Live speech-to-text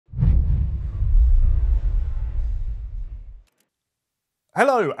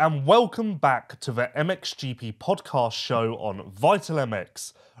Hello and welcome back to the MXGP podcast show on Vital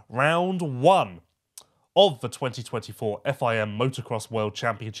MX, round 1 of the 2024 FIM Motocross World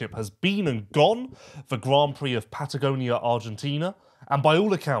Championship has been and gone. The Grand Prix of Patagonia-Argentina, and by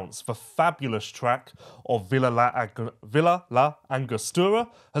all accounts, the fabulous track of Villa La Angostura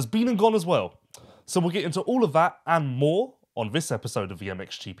has been and gone as well. So we'll get into all of that and more on this episode of the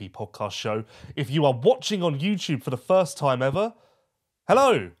MXGP podcast show. If you are watching on YouTube for the first time ever,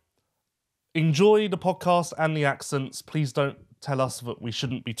 hello! Enjoy the podcast and the accents. Please don't tell us that we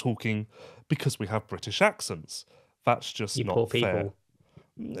shouldn't be talking because we have British accents. That's just you not poor fair. people.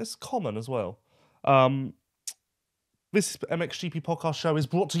 It's common as well. This MXGP podcast show is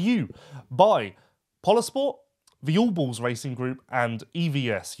brought to you by Polosport, the All Balls Racing Group, and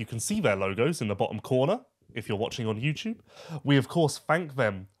EVS. You can see their logos in the bottom corner if you're watching on YouTube. We, of course, thank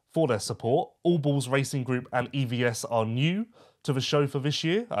them for their support. All Balls Racing Group and EVS are new to the show for this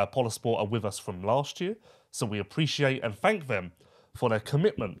year. Polosport are with us from last year, so we appreciate and thank them for their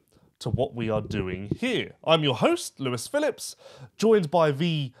commitment to what we are doing here. I'm your host, Lewis Phillips, joined by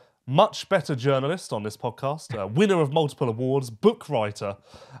the much better journalist on this podcast, winner of multiple awards, book writer,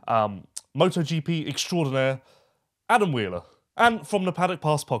 MotoGP extraordinaire, Adam Wheeler, and from the Paddock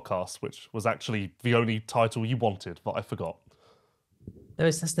Pass podcast, which was actually the only title you wanted, but I forgot.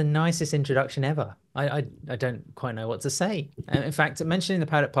 That's the nicest introduction ever. I don't quite know what to say. In fact, mentioning the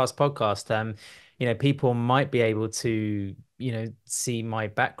Paddock Pass podcast, people might be able to, see my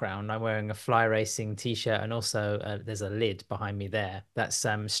background. I'm wearing a fly racing t-shirt, and also there's a lid behind me there. That's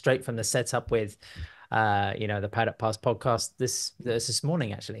straight from the setup with, the Paddock Pass podcast this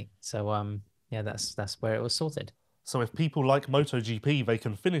morning actually. So that's where it was sorted. So if people like MotoGP, they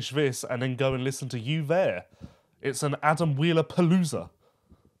can finish this and then go and listen to you there. It's an Adam Wheeler palooza.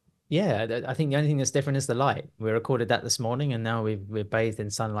 Yeah, I think the only thing that's different is the light. We recorded that this morning, and now we're bathed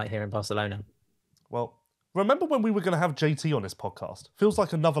in sunlight here in Barcelona. Well, remember when we were going to have JT on this podcast? Feels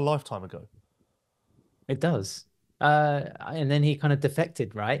like another lifetime ago. It does. And then he kind of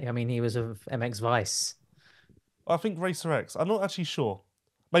defected, right? I mean, he was of MX Vice. I think Racer X. I'm not actually sure.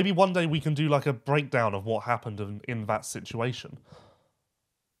 Maybe one day we can do like a breakdown of what happened in that situation.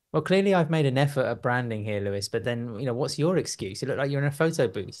 Well, clearly I've made an effort at branding here, Lewis, but then, what's your excuse? You look like you're in a photo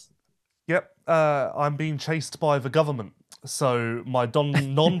booth. Yep, I'm being chased by the government. So my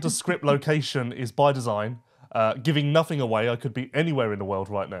nondescript location is by design, giving nothing away. I could be anywhere in the world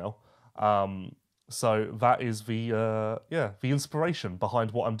right now. So that is the inspiration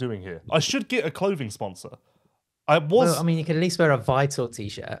behind what I'm doing here. I should get a clothing sponsor. You could at least wear a Vital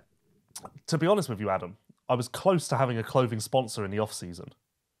t-shirt. To be honest with you, Adam, I was close to having a clothing sponsor in the off-season.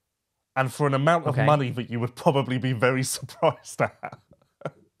 And for an amount of money that you would probably be very surprised at.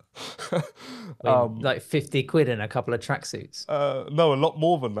 Like 50 quid and a couple of tracksuits. No, a lot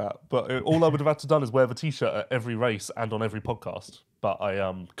more than that. But all I would have had to done is wear the t-shirt at every race and on every podcast. But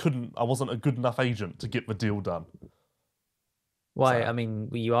I wasn't a good enough agent to get the deal done. Why? So,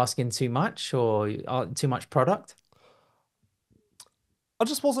 were you asking too much or too much product? I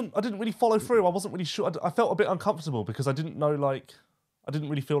didn't really follow through. I wasn't really sure. I felt a bit uncomfortable because I didn't know, I didn't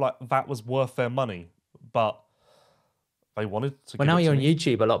really feel like that was worth their money. But they wanted to. Well, now you're on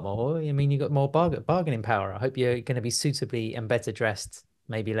YouTube a lot more. You got more bargaining power. I hope you're going to be suitably and better dressed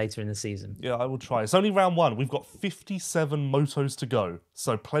maybe later in the season. Yeah, I will try. It's only round 1. We've got 57 motos to go.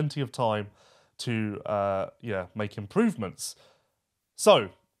 So plenty of time to, make improvements. So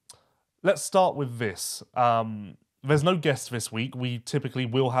let's start with this. There's no guest this week. We typically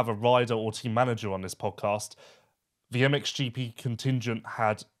will have a rider or team manager on this podcast. The MXGP contingent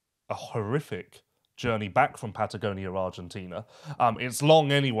had a horrific journey back from Patagonia, Argentina. It's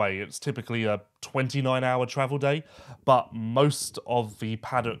long anyway. It's typically a 29-hour travel day, but most of the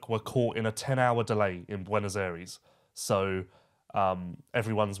paddock were caught in a 10-hour delay in Buenos Aires. So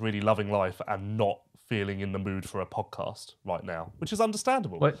everyone's really loving life and not feeling in the mood for a podcast right now, which is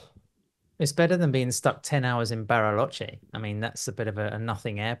understandable. Well, it's better than being stuck 10 hours in Bariloche. That's a bit of a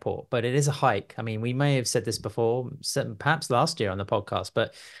nothing airport, but it is a hike. We may have said this before, perhaps last year on the podcast,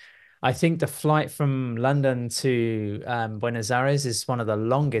 but I think the flight from London to Buenos Aires is one of the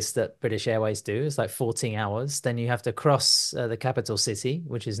longest that British Airways do. It's like 14 hours. Then you have to cross the capital city,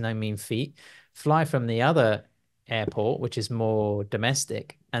 which is no mean feat, fly from the other airport, which is more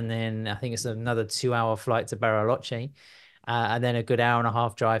domestic. And then I think it's another 2-hour flight to Bariloche, and then a good hour and a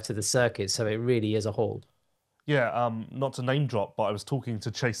half drive to the circuit. So it really is a haul. Yeah, not to name drop, but I was talking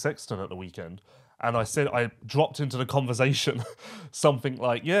to Chase Sexton at the weekend. And I dropped into the conversation something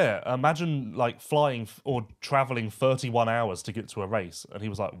like, imagine flying or traveling 31 hours to get to a race. And he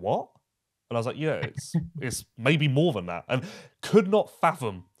was like, what? And I was like, yeah, it's maybe more than that. And could not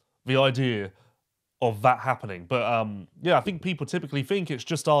fathom the idea of that happening. But yeah, I think people typically think it's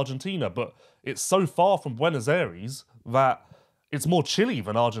just Argentina, but it's so far from Buenos Aires that it's more chilly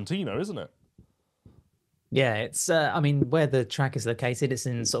than Argentina, isn't it? Yeah, it's I mean, where the track is located, it's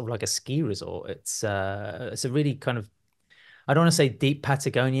in sort of like a ski resort. It's a really kind of, I don't want to say deep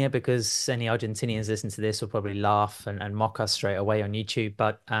Patagonia because any Argentinians listening to this will probably laugh and mock us straight away on YouTube.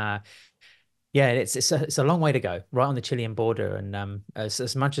 But yeah, it's a long way to go, right on the Chilean border. And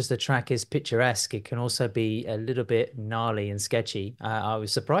as much as the track is picturesque, it can also be a little bit gnarly and sketchy. I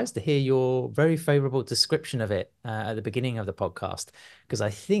was surprised to hear your very favorable description of it at the beginning of the podcast, because I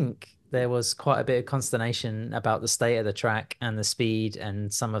think there was quite a bit of consternation about the state of the track and the speed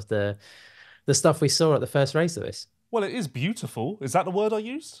and some of the stuff we saw at the first race of this. Well, it is beautiful. Is that the word I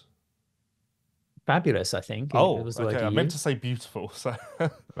used? Fabulous, I think. It Oh, was the okay. word I you meant to used. say beautiful. So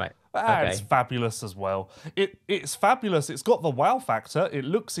Right. it's Okay. fabulous as well. It's fabulous. It's got the wow factor. It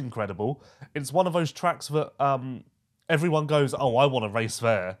looks incredible. It's one of those tracks that everyone goes, "Oh, I want to race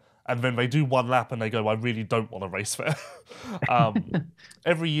there," and then they do one lap and they go, "I really don't want to race there."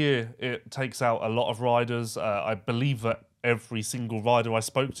 Every year it takes out a lot of riders. I believe that every single rider I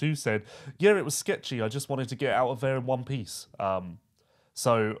spoke to said, "Yeah, it was sketchy. I just wanted to get out of there in one piece."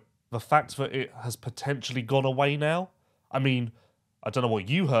 So the fact that it has potentially gone away now, I mean, I don't know what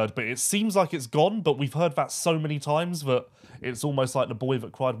you heard, but it seems like it's gone, but we've heard that so many times that it's almost like the boy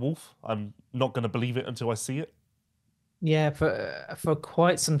that cried wolf. I'm not going to believe it until I see it. Yeah, for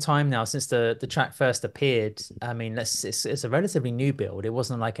quite some time now, since the track first appeared. I mean, it's a relatively new build. It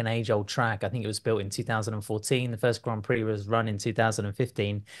wasn't like an age-old track. I think it was built in 2014. The first Grand Prix was run in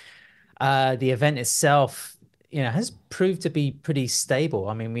 2015. The event itself, has proved to be pretty stable.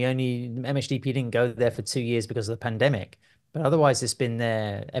 I mean, MXGP didn't go there for 2 years because of the pandemic, but otherwise it's been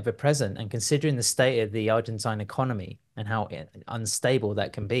there ever present. And considering the state of the Argentine economy and how unstable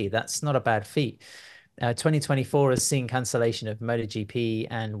that can be, that's not a bad feat. 2024 has seen cancellation of MotoGP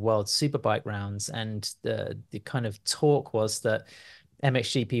and World Superbike rounds, and the kind of talk was that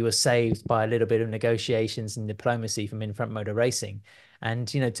MXGP was saved by a little bit of negotiations and diplomacy from Infront Moto Racing. And,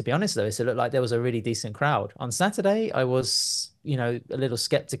 to be honest, though, it looked like there was a really decent crowd. On Saturday, I was, a little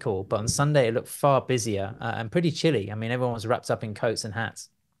skeptical, but on Sunday, it looked far busier and pretty chilly. I mean, everyone was wrapped up in coats and hats.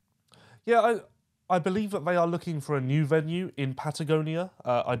 Yeah, I believe that they are looking for a new venue in Patagonia.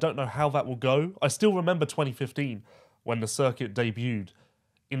 I don't know how that will go. I still remember 2015 when the circuit debuted.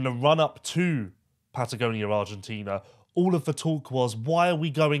 In the run-up to Patagonia, Argentina, all of the talk was, why are we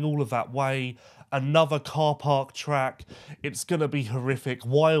going all of that way? Another car park track. It's going to be horrific.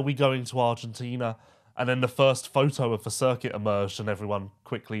 Why are we going to Argentina? And then the first photo of the circuit emerged and everyone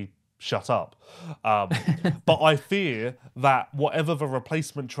quickly shut up. But I fear that whatever the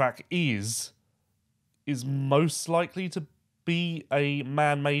replacement track is most likely to be a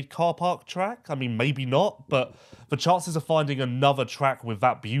man-made car park track. I mean, maybe not, but the chances of finding another track with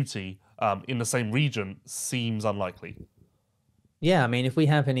that beauty in the same region seems unlikely. Yeah, I mean, if we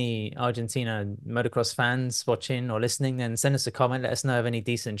have any Argentina motocross fans watching or listening, then send us a comment. Let us know of any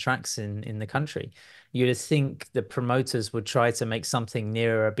decent tracks in the country. You'd think the promoters would try to make something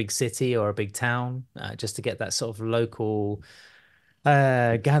nearer a big city or a big town, just to get that sort of local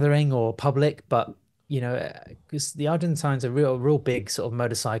gathering or public. But because the Argentines are real big sort of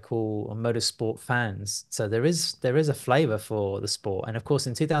motorcycle or motorsport fans, so there is a flavor for the sport. And of course,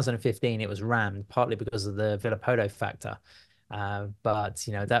 in 2015, it was rammed partly because of the Villa Polo factor. But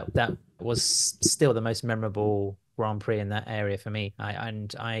that was still the most memorable Grand Prix in that area for me.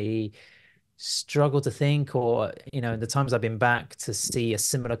 I struggle to think, or the times I've been back, to see a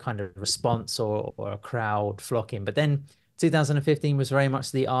similar kind of response or a crowd flocking. But then 2015 was very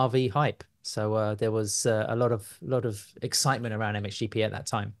much the RV hype, so there was a lot of excitement around MXGP at that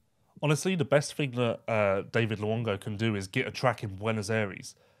time. Honestly, the best thing that David Luongo can do is get a track in Buenos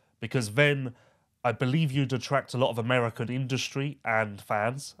Aires, because then I believe you'd attract a lot of American industry and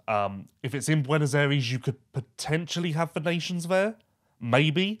fans. If it's in Buenos Aires, you could potentially have the nations there.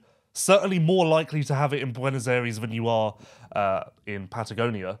 Maybe. Certainly more likely to have it in Buenos Aires than you are in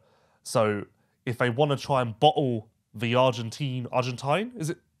Patagonia. So if they want to try and bottle the Argentine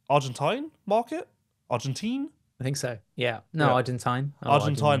market? Argentine? I think so. Yeah. No, Yeah. Argentine.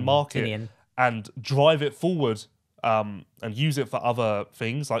 Argentine market Argentinian. and drive it forward and use it for other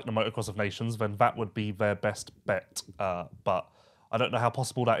things like the Motocross of Nations, then that would be their best bet. But I don't know how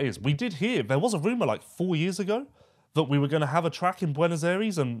possible that is. We did hear, there was a rumour like 4 years ago that we were going to have a track in Buenos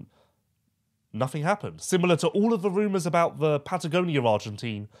Aires and nothing happened. Similar to all of the rumours about the Patagonia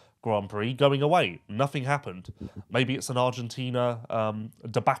Argentine Grand Prix going away. Nothing happened. Maybe it's an Argentina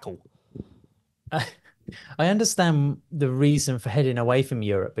debacle. I understand the reason for heading away from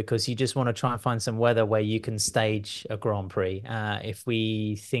Europe because you just want to try and find some weather where you can stage a Grand Prix. If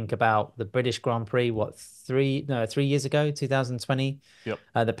we think about the British Grand Prix, what, 3 years ago, 2020, Yep.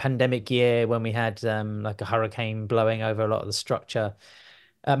 the pandemic year when we had like a hurricane blowing over a lot of the structure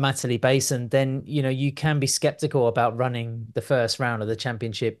at Matterley Basin, then you can be skeptical about running the first round of the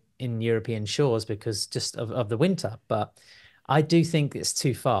championship in European shores because just of the winter. But I do think it's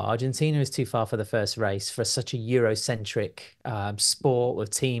too far. Argentina is too far for the first race for such a Eurocentric sport with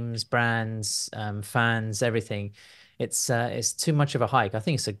teams, brands, fans, everything. It's too much of a hike. I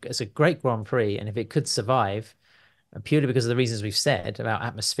think it's a great Grand Prix, and if it could survive, purely because of the reasons we've said about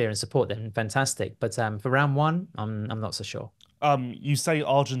atmosphere and support, then fantastic. But for round one, I'm not so sure. You say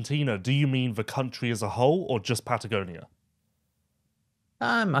Argentina. Do you mean the country as a whole or just Patagonia?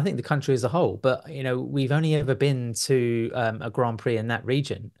 I think the country as a whole, but we've only ever been to a Grand Prix in that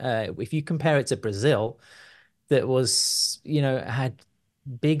region. If you compare it to Brazil, that was, had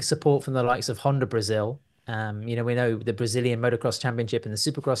big support from the likes of Honda Brazil. We know the Brazilian Motocross Championship and the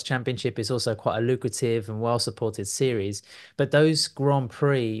Supercross Championship is also quite a lucrative and well-supported series. But those Grand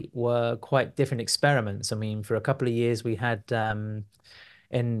Prix were quite different experiments. I mean, for a couple of years, we had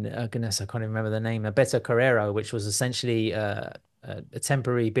in goodness, I can't even remember the name, a Beto Carrero, which was essentially a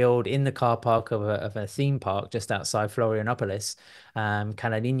temporary build in the car park of a theme park just outside Florianopolis.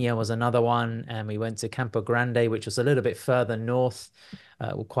 Canalina was another one, and we went to Campo Grande, which was a little bit further north,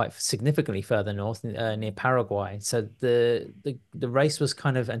 quite significantly further north, near Paraguay. So the race was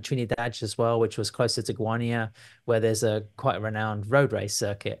kind of, and Trinidad as well, which was closer to Guania, where there's a quite a renowned road race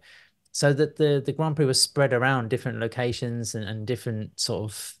circuit. So that the Grand Prix was spread around different locations and different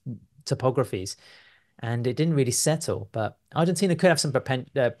sort of topographies, and it didn't really settle. But Argentina could have some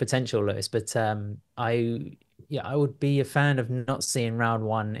potential, Lewis. But I would be a fan of not seeing round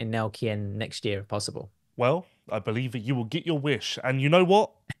one in Neuquén next year if possible. Well, I believe that you will get your wish. And you know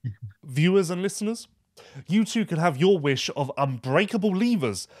what? Viewers and listeners, you too can have your wish of unbreakable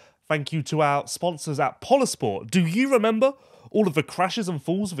levers. Thank you to our sponsors at Polisport. Do you remember all of the crashes and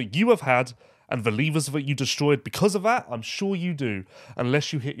falls that you have had and the levers that you destroyed because of that? I'm sure you do.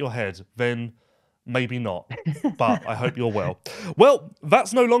 Unless you hit your head, then maybe not. But I hope you're well. Well,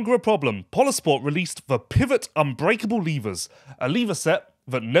 that's no longer a problem. Polisport released the Pivot Unbreakable Levers, a lever set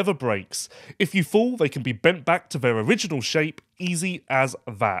that never breaks. If you fall, they can be bent back to their original shape, easy as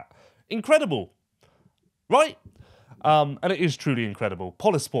that. Incredible, right? And it is truly incredible.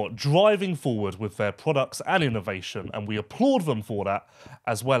 Polisport driving forward with their products and innovation, and we applaud them for that,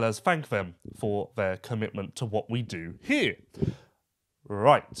 as well as thank them for their commitment to what we do here.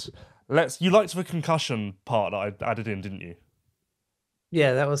 Right. You liked the concussion part that I added in, didn't you?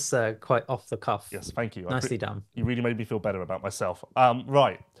 Yeah, that was quite off the cuff. Yes, thank you. Nicely done. You really made me feel better about myself.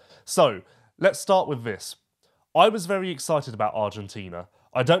 Right. So, let's start with this. I was very excited about Argentina.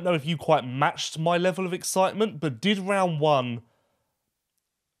 I don't know if you quite matched my level of excitement, but did round one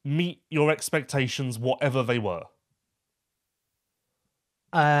meet your expectations, whatever they were?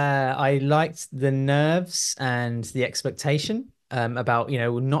 I liked the nerves and the expectation about,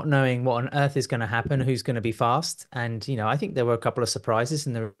 not knowing what on earth is going to happen, who's going to be fast. And, I think there were a couple of surprises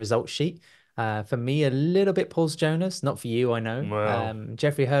in the result sheet. For me, a little bit Paul's Jonas, not for you, I know. Well.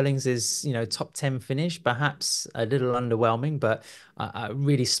 Jeffrey Herlings is, top 10 finish, perhaps a little underwhelming, but a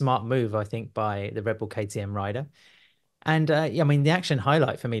really smart move, I think, by the Red Bull KTM rider. And I mean, the action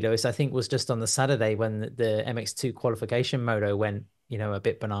highlight for me, Lewis, I think was just on the Saturday when the MX2 qualification moto went, a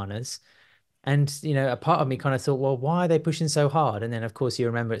bit bananas. And, a part of me kind of thought, well, why are they pushing so hard? And then, of course, you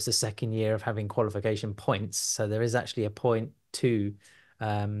remember it's the second year of having qualification points. So there is actually a point to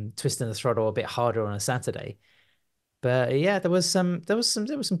twisting the throttle a bit harder on a Saturday. But yeah, there was some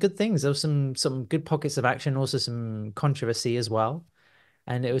good things. There was some good pockets of action, also some controversy as well.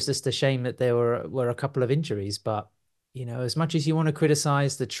 And it was just a shame that there were a couple of injuries. But, as much as you want to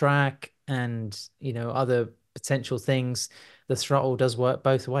criticize the track and, other potential things, the throttle does work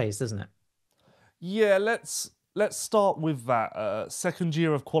both ways, doesn't it? Yeah, let's start with that. Second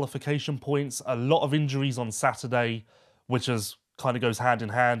year of qualification points, a lot of injuries on Saturday, which kind of goes hand in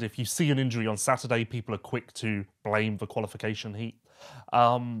hand. If you see an injury on Saturday, people are quick to blame the qualification heat.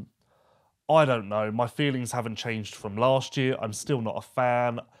 I don't know. My feelings haven't changed from last year. I'm still not a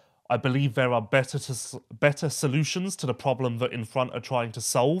fan. I believe there are better solutions to the problem that Infront are trying to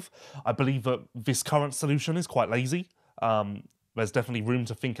solve. I believe that this current solution is quite lazy. There's definitely room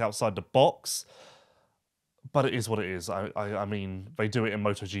to think outside the box. But it is what it is. I mean, they do it in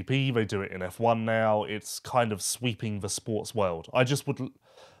MotoGP, they do it in F1 now. It's kind of sweeping the sports world. I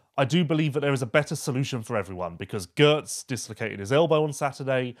do believe that there is a better solution for everyone because Gertz dislocated his elbow on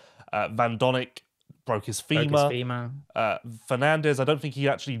Saturday. Van Donnick broke his Broke his femur. femur. Fernandez, I don't think he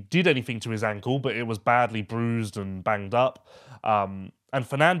actually did anything to his ankle, but it was badly bruised and banged up. And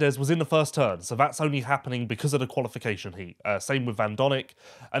Fernandez was in the first turn, so that's only happening because of the qualification heat. Same with Van Donnick,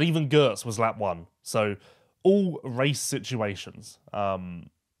 and even Gertz was lap 1. So all race situations.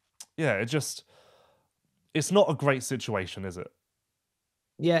 It's not a great situation, is it?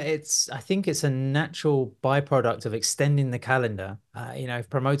 Yeah, I think it's a natural byproduct of extending the calendar. If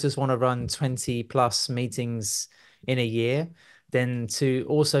promoters want to run 20 plus meetings in a year, then to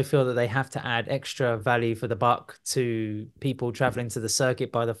also feel that they have to add extra value for the buck to people traveling to the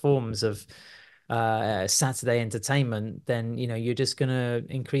circuit by the forms of Saturday entertainment, then, you're just going to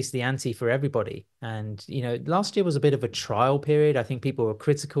increase the ante for everybody. And, last year was a bit of a trial period. I think people were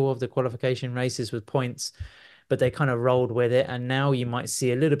critical of the qualification races with points, but they kind of rolled with it. And now you might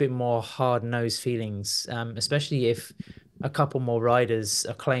see a little bit more hard-nosed feelings, especially if a couple more riders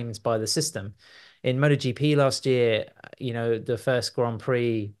are claimed by the system. In MotoGP last year, the first Grand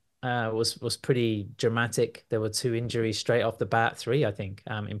Prix was pretty dramatic. There were 2 injuries straight off the bat, 3, I think,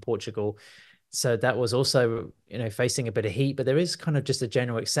 in Portugal. So that was also, facing a bit of heat, but there is kind of just a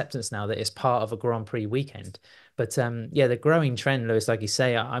general acceptance now that it's part of a Grand Prix weekend. But the growing trend, Lewis, like you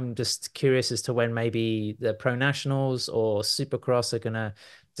say, I'm just curious as to when maybe the Pro Nationals or Supercross are going to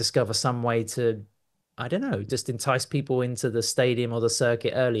discover some way to, I don't know, just entice people into the stadium or the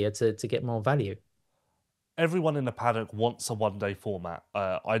circuit earlier to get more value. Everyone in the paddock wants a one-day format.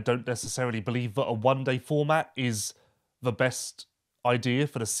 I don't necessarily believe that a one-day format is the best idea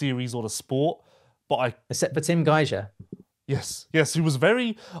for the series or the sport, but except for Tim Gajser. Yes, he was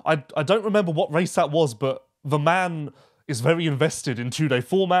very... I don't remember what race that was, but the man is very invested in 2-day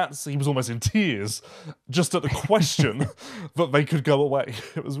formats. He was almost in tears just at the question that they could go away.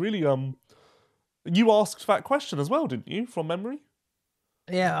 It was really... You asked that question as well, didn't you, from memory?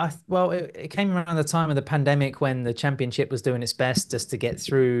 Yeah, it came around the time of the pandemic when the championship was doing its best just to get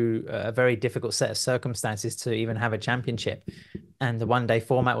through a very difficult set of circumstances to even have a championship. And the one-day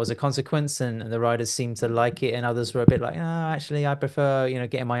format was a consequence, and the riders seemed to like it, and others were a bit like, oh, actually, I prefer,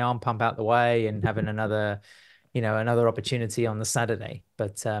 getting my arm pump out the way and having another opportunity on the Saturday.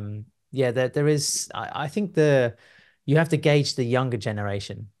 But there is, I think you have to gauge the younger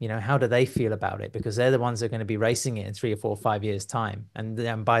generation. How do they feel about it? Because they're the ones that are going to be racing it in 3 or 4 or 5 years' time. And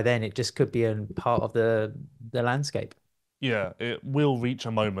then by then, it just could be a part of the landscape. Yeah, it will reach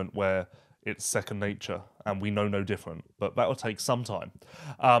a moment where it's second nature, and we know no different. But that will take some time.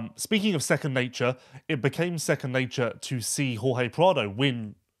 Speaking of second nature, it became second nature to see Jorge Prado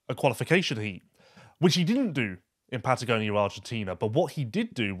win a qualification heat, which he didn't do in Patagonia-Argentina, but what he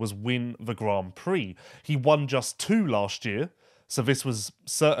did do was win the Grand Prix. He won just 2 last year, so this was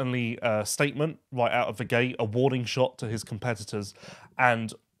certainly a statement right out of the gate, a warning shot to his competitors,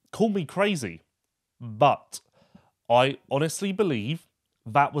 and call me crazy, but I honestly believe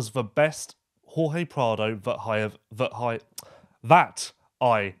that was the best Jorge Prado that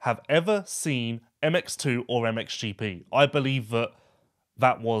I have ever seen MX2 or MXGP. I believe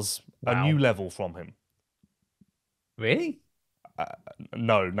that was a new level from him. Really?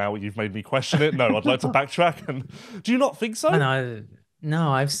 No, now you've made me question it. No, I'd like to backtrack. And do you not think so?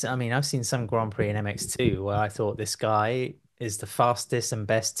 No, I've seen some Grand Prix in MX2 where I thought this guy is the fastest and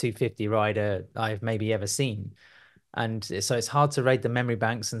best 250 rider I've maybe ever seen. And so it's hard to raid the memory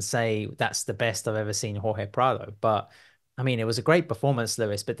banks and say that's the best I've ever seen Jorge Prado. But I mean, it was a great performance,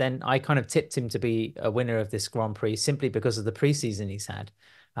 Lewis. But then I kind of tipped him to be a winner of this Grand Prix simply because of the preseason he's had.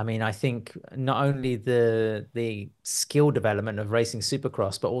 I mean, I think not only the skill development of racing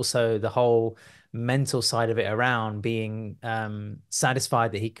Supercross, but also the whole mental side of it around being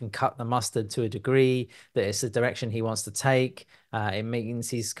satisfied that he can cut the mustard to a degree, that it's the direction he wants to take. It means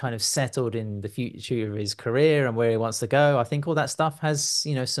he's kind of settled in the future of his career and where he wants to go. I think all that stuff has,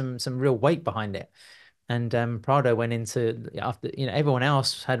 some real weight behind it. And Prado went into after, everyone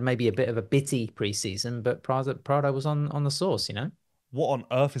else had maybe a bit of a bitty preseason, but Prado was on the sauce, What on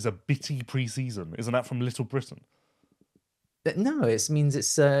earth is a bitty pre-season? Isn't that from Little Britain? No, it means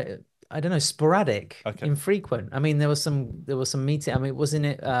it's I don't know, sporadic, infrequent. I mean, there was some meeting. I mean, wasn't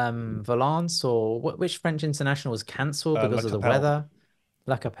it Valence or which French international was cancelled because of the weather?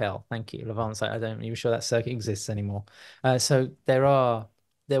 La Capelle, thank you. Valence, I don't even sure that circuit exists anymore. So there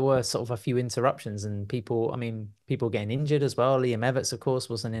were sort of a few interruptions and people getting injured as well. Liam Everts, of course,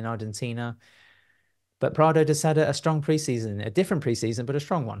 wasn't in Argentina. But Prado just had a strong preseason, a different preseason, but a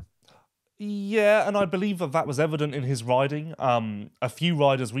strong one. Yeah, and I believe that was evident in his riding. A few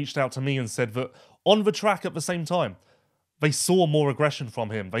riders reached out to me and said that on the track at the same time, they saw more aggression from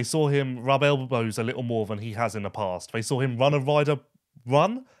him. They saw him rub elbows a little more than he has in the past. They saw him run a rider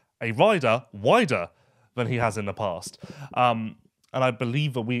run a rider wider than he has in the past. And I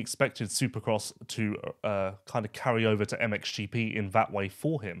believe that we expected Supercross to kind of carry over to MXGP in that way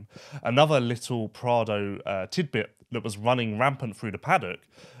for him. Another little Prado tidbit that was running rampant through the paddock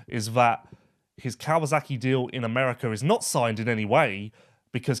is that his Kawasaki deal in America is not signed in any way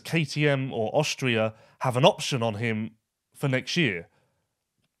because KTM or Austria have an option on him for next year.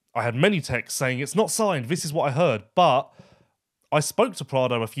 I had many texts saying it's not signed, this is what I heard, but I spoke to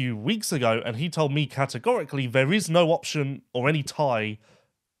Prado a few weeks ago and he told me categorically there is no option or any tie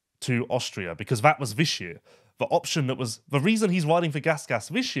to Austria because that was this year. The reason he's riding for Gas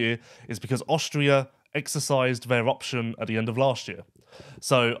this year is because Austria exercised their option at the end of last year.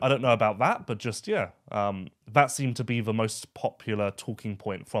 So I don't know about that, but just, that seemed to be the most popular talking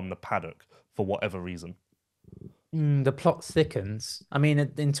point from the paddock for whatever reason. The plot thickens. I mean,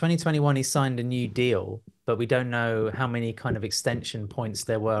 in 2021, he signed a new deal, but we don't know how many kind of extension points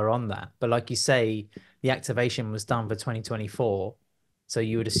there were on that. But like you say, the activation was done for 2024. So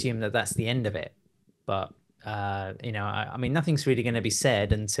you would assume that that's the end of it. But, I mean, nothing's really going to be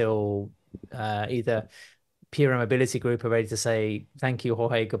said until either Pura Mobility Group are ready to say, thank you,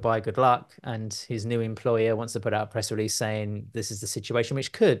 Jorge, goodbye, good luck. And his new employer wants to put out a press release saying this is the situation,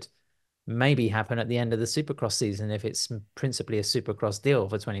 which could maybe happen at the end of the Supercross season if it's principally a Supercross deal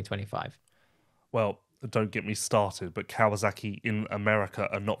for 2025. Well, don't get me started, but Kawasaki in America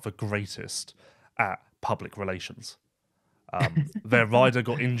are not the greatest at public relations. Their rider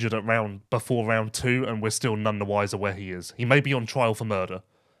got injured before round 2, and we're still none the wiser where he is. He may be on trial for murder.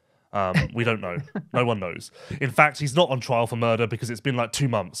 We don't know. No one knows. In fact, he's not on trial for murder because it's been like 2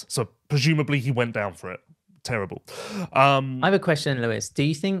 months. So presumably he went down for it. Terrible. I have a question, Lewis. Do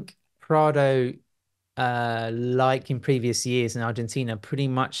you think Prado, like in previous years in Argentina, pretty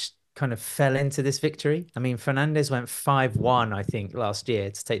much kind of fell into this victory? I mean, Fernandez went 5-1, I think, last year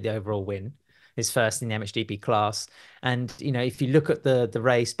to take the overall win, his first in the MXGP class. And, if you look at the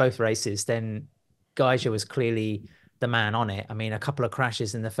race, both races, then Gajser was clearly the man on it. I mean, a couple of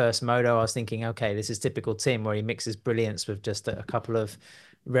crashes in the first moto, I was thinking, okay, this is typical Tim, where he mixes brilliance with just a couple of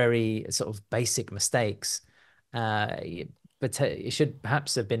very sort of basic mistakes. But it should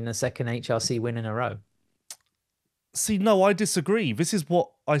perhaps have been the second HRC win in a row. See, no, I disagree. This is what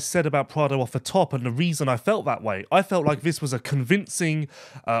I said about Prado off the top, and the reason I felt that way. I felt like this was a convincing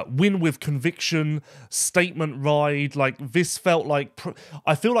win with conviction, statement ride. Like, this felt like...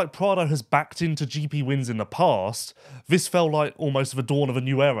 I feel like Prado has backed into GP wins in the past. This felt like almost the dawn of a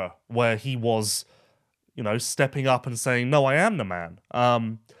new era, where he was, stepping up and saying, no, I am the man.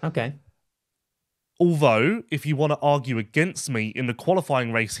 Okay. Although, if you want to argue against me, in the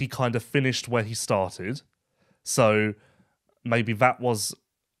qualifying race, he kind of finished where he started. So maybe that was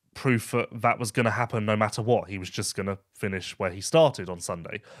proof that was going to happen no matter what. He was just going to finish where he started on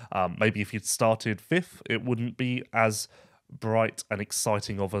Sunday. Maybe if he'd started 5th, it wouldn't be as bright and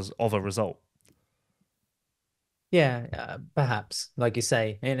exciting of a result. Yeah, perhaps. Like you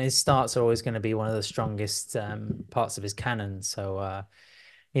say, and his starts are always going to be one of the strongest parts of his cannon. So...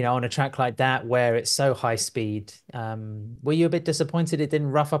 on a track like that where it's so high speed, were you a bit disappointed it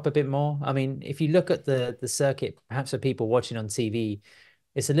didn't rough up a bit more? I mean, if you look at the circuit, perhaps for people watching on TV,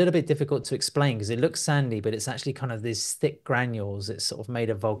 it's a little bit difficult to explain because it looks sandy, but it's actually kind of these thick granules. It's sort of made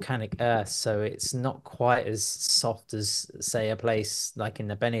of volcanic earth, so it's not quite as soft as, say, a place like in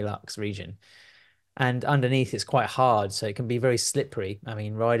the Benelux region. And underneath, it's quite hard, so it can be very slippery. I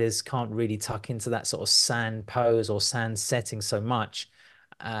mean, riders can't really tuck into that sort of sand pose or sand setting so much.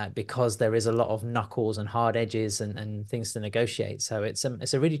 Because there is a lot of knuckles and hard edges and things to negotiate. So it's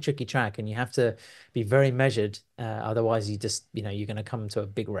a really tricky track, and you have to be very measured. Otherwise, you just you're going to come to a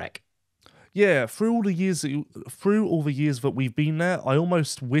big wreck. Yeah, through all the years that we've been there, I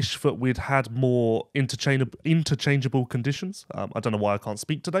almost wish that we'd had more interchangeable conditions. I don't know why I can't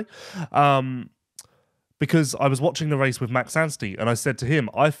speak today. Because I was watching the race with Max Anstey, and I said to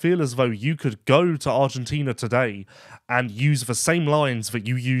him, I feel as though you could go to Argentina today and use the same lines that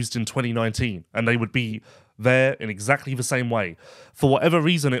you used in 2019, and they would be there in exactly the same way. For whatever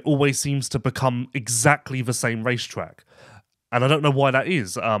reason, it always seems to become exactly the same racetrack. And I don't know why that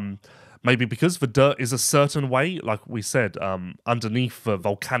is. Maybe because the dirt is a certain way, like we said, underneath the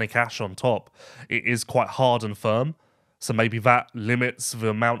volcanic ash on top, it is quite hard and firm. So maybe that limits the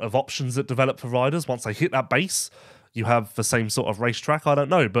amount of options that develop for riders. Once they hit that base, you have the same sort of racetrack. I don't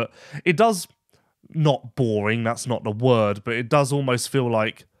know, but it does, not boring, that's not the word, but it does almost feel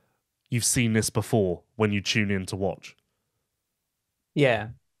like you've seen this before when you tune in to watch. Yeah.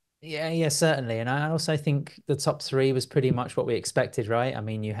 Yeah, certainly. And I also think the top three was pretty much what we expected, right? I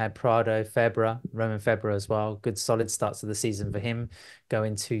mean, you had Prado, Febvre, Romain Febvre as well. Good solid starts to the season for him,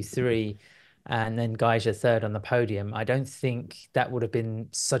 going 2-3, and then Gajser third on the podium. I don't think that would have been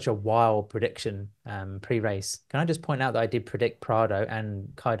such a wild prediction pre-race. Can I just point out that I did predict Prado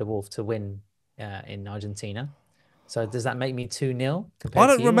and Kaiser Wolf to win in Argentina? So does that make me 2-0 I compared to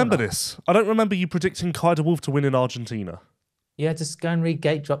don't you or remember not? this. I don't remember you predicting Kaiser Wolf to win in Argentina. Yeah, just go and read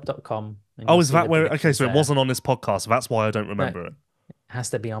gatedrop.com and Oh, you'll is see that the where? Okay, predictions so it there. wasn't on this podcast. So that's why I don't No, remember it.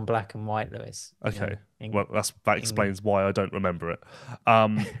 has to be on black and white, Lewis. Okay, In well, that in explains why I don't remember it.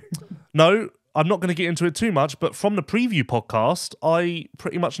 Um, no, I'm not going to get into it too much. But from the preview podcast, I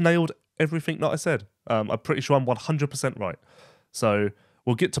pretty much nailed everything that I said. I'm pretty sure I'm 100% right. So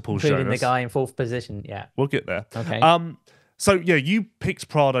we'll get to Paul including the Jonas. guy in fourth position. Yeah. We'll get there. Okay. So yeah, you picked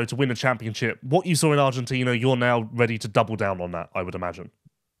Prado to win a championship. What you saw in Argentina, you're now ready to double down on that, I would imagine.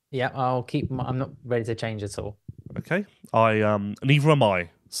 Yeah, I'll keep. I'm not ready to change at all. Okay. Neither am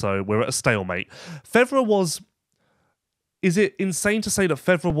I. So we're at a stalemate. Febvre was. Is it insane to say that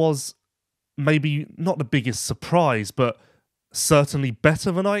Febvre was maybe not the biggest surprise, but certainly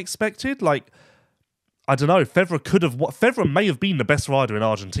better than I expected? Like, I don't know. Febvre may have been the best rider in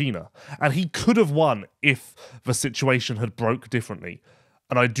Argentina, and he could have won if the situation had broke differently.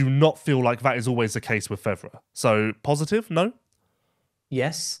 And I do not feel like that is always the case with Febvre. So positive, no.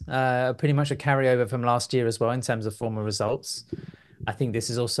 Yes, pretty much a carryover from last year as well in terms of former results. I think this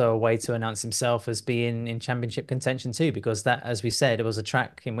is also a way to announce himself as being in championship contention too, because that, as we said, it was a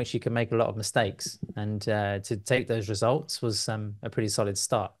track in which you could make a lot of mistakes, and to take those results was a pretty solid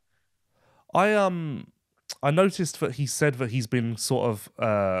start. I I noticed that he said that he's been sort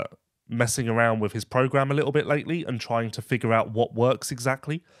of messing around with his program a little bit lately and trying to figure out what works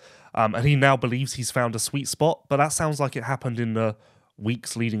exactly. And he now believes he's found a sweet spot, but that sounds like it happened in the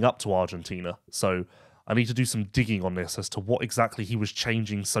weeks leading up to Argentina. So I need to do some digging on this as to what exactly he was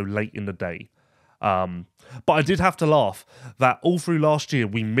changing so late in the day. But I did have to laugh that all through last year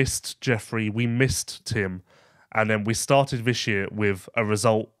we missed Jeffrey, we missed Tim, and then we started this year with a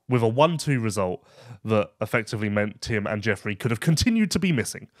 1-2 result that effectively meant Tim and Jeffrey could have continued to be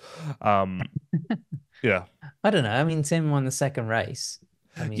missing. Yeah. I don't know. I mean, Tim won the second race.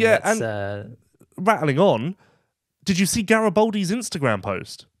 I mean, Yeah, that's and rattling on, did you see Garibaldi's Instagram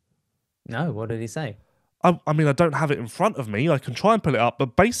post? no. What did he say? I mean, I don't have it in front of me. I can try and pull it up,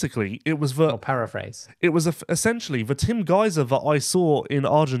 but basically, it was Or paraphrase. essentially the Tim Gajser that I saw in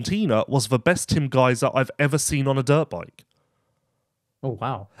Argentina was the best Tim Gajser I've ever seen on a dirt bike. Oh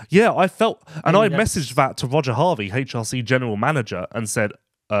wow. Yeah, I felt, and I Maybe that's messaged that to Roger Harvey, HRC general manager, and said,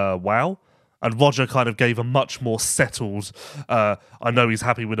 "Wow." And Roger kind of gave a much more settled, I know he's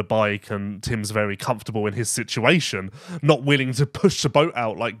happy with the bike and Tim's very comfortable in his situation, not willing to push the boat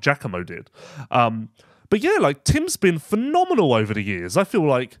out like Giacomo did. But yeah, like Tim's been phenomenal over the years. I feel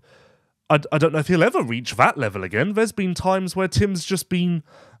like I don't know if he'll ever reach that level again. There's been times where Tim's just been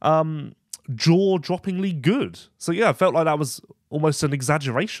jaw-droppingly good. So yeah, I felt like that was almost an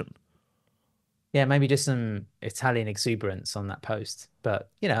exaggeration. Yeah, maybe just some Italian exuberance on that post. But,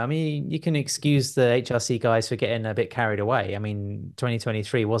 I mean, you can excuse the HRC guys for getting a bit carried away. I mean,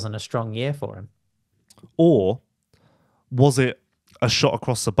 2023 wasn't a strong year for him. Or was it a shot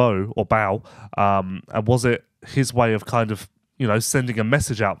across the bow? And was it his way of kind of, sending a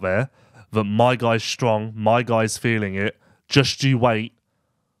message out there that my guy's strong, my guy's feeling it, just you wait,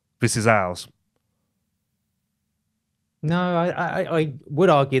 this is ours? No, I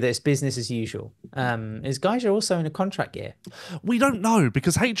would argue that it's business as usual. Is Gajser also in a contract year? We don't know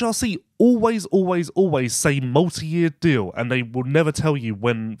because HRC always say multi-year deal and they will never tell you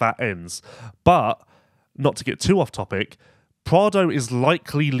when that ends. But, not to get too off topic, Prado is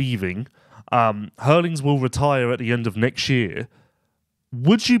likely leaving. Herlings will retire at the end of next year.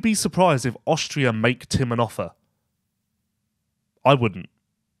 Would you be surprised if Austria make Tim an offer? I wouldn't.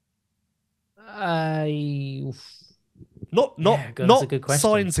 Not Yeah, God, that's a good question.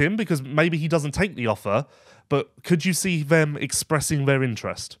 signs him because maybe he doesn't take the offer, but could you see them expressing their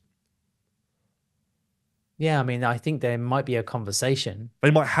interest? Yeah, I mean, I think there might be a conversation.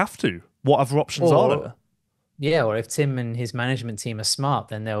 They might have to. What other options are there? Yeah, or if Tim and his management team are smart,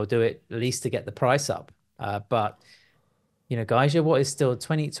 then they'll do it at least to get the price up. But, Gajser, what is still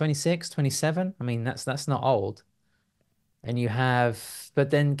 20, 26, 27? I mean, that's not old. And but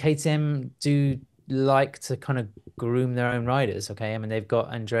then KTM do like to kind of groom their own riders, okay? I mean, they've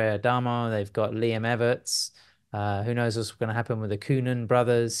got Andrea Adamo, they've got Liam Everts. Who knows what's going to happen with the Coonan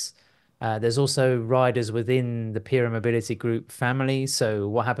brothers? There's also riders within the Pira Mobility Group family. So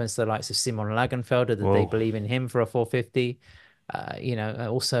what happens to the likes of Simon Längenfelder? That they Whoa. believe in him for a 450?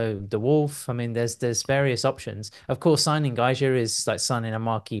 Also the Wolf. I mean, there's various options. Of course, signing Gajser is like signing a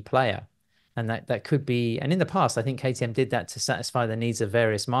marquee player, and that could be. And in the past, I think KTM did that to satisfy the needs of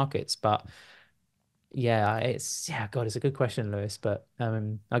various markets. But yeah, God, it's a good question, Lewis. But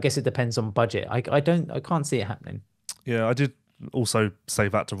I guess it depends on budget. I can't see it happening. Yeah, I did also say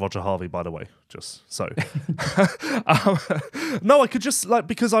that to Roger Harvey, by the way, just so. No, I could just,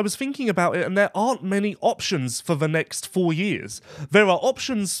 because I was thinking about it, and there aren't many options for the next 4 years. There are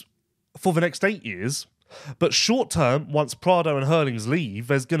options for the next 8 years, but short term, once Prado and Herlings leave,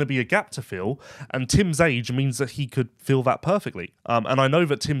 there's going to be a gap to fill, and Tim's age means that he could fill that perfectly. And I know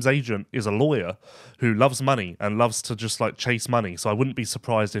that Tim's agent is a lawyer who loves money and loves to just chase money, so I wouldn't be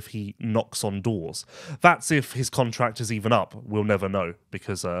surprised if he knocks on doors. That's if his contract is even up. We'll never know,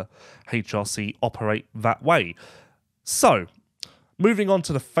 because HRC operate that way. So, moving on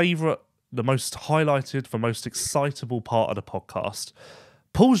to the most highlighted, the most excitable part of the podcast.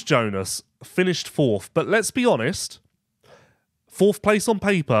 Pauls Jonas finished fourth, but let's be honest, fourth place on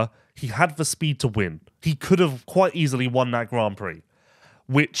paper, he had the speed to win. He could have quite easily won that Grand Prix,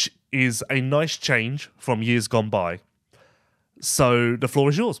 which is a nice change from years gone by. So the floor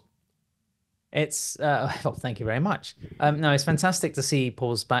is yours. It's well, thank you very much. No, it's fantastic to see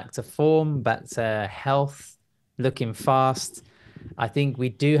Pauls back to form, back to health, looking fast. I think we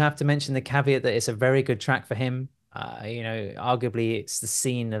do have to mention the caveat that it's a very good track for him. Arguably it's the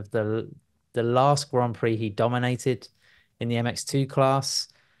scene of the last Grand Prix he dominated in the MX2 class.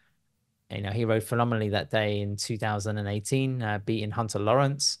 He rode phenomenally that day in 2018, beating Hunter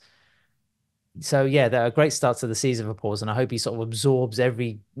Lawrence. So yeah, they're a great start to the season for Pauls, and I hope he sort of absorbs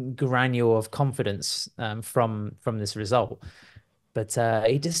every granule of confidence from this result. But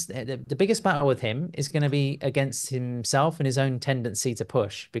the biggest battle with him is going to be against himself and his own tendency to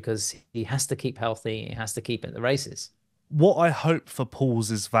push, because he has to keep healthy. He has to keep at the races. What I hope for Pauls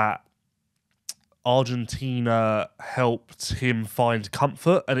is that Argentina helped him find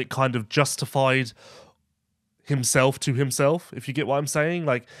comfort, and it kind of justified himself to himself, if you get what I'm saying.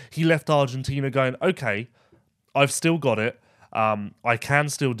 He left Argentina going, okay, I've still got it. I can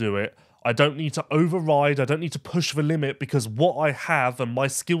still do it. I don't need to override. I don't need to push the limit, because what I have and my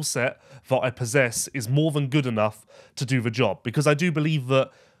skill set that I possess is more than good enough to do the job. Because I do believe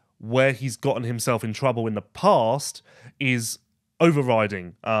that where he's gotten himself in trouble in the past is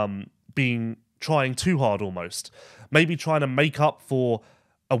overriding, trying too hard almost. Maybe trying to make up for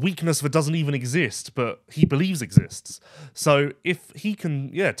a weakness that doesn't even exist, but he believes exists. So if he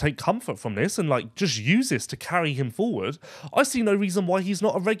can, take comfort from this and just use this to carry him forward, I see no reason why he's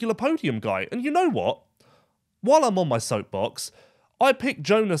not a regular podium guy. And you know what? While I'm on my soapbox, I picked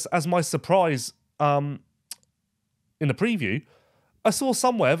Jonas as my surprise in the preview. I saw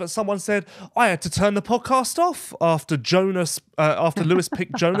somewhere that someone said I had to turn the podcast off after Lewis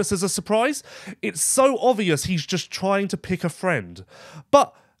picked Jonas as a surprise. It's so obvious he's just trying to pick a friend.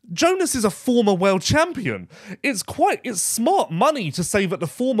 But Jonas is a former world champion. It's smart money to say that the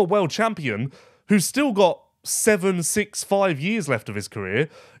former world champion, who's still got 5 years left of his career,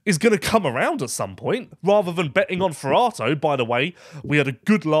 is going to come around at some point, rather than betting on Ferrato. By the way, we had a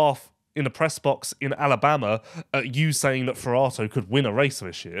good laugh in the press box in Alabama at you saying that Ferrato could win a race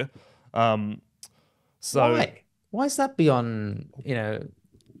this year. Why is that beyond,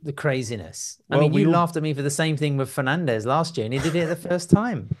 the craziness? You laughed at me for the same thing with Fernandez last year, and he did it the first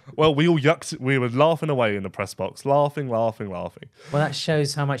time. Well, we all yucked. We were laughing away in the press box. Laughing. Well, that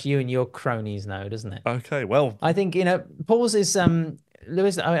shows how much you and your cronies know, doesn't it? Okay, well. I think, Pauls is...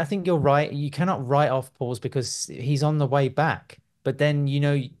 Lewis, I think you're right. You cannot write off Pauls because he's on the way back. But then,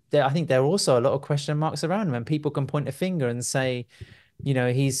 I think there are also a lot of question marks around him, and people can point a finger and say,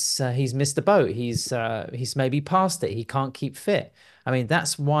 he's missed the boat. He's maybe past it. He can't keep fit. I mean,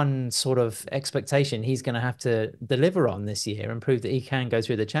 that's one sort of expectation he's going to have to deliver on this year and prove that he can go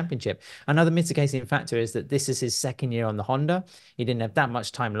through the championship. Another mitigating factor is that this is his second year on the Honda. He didn't have that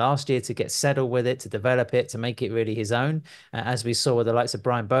much time last year to get settled with it, to develop it, to make it really his own. As we saw with the likes of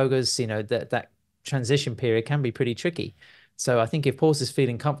Brian Bogas, that transition period can be pretty tricky. So I think if Pauls is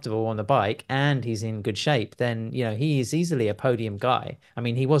feeling comfortable on the bike and he's in good shape, then, he is easily a podium guy. I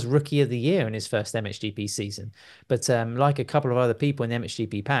mean, he was Rookie of the Year in his first MXGP season. But like a couple of other people in the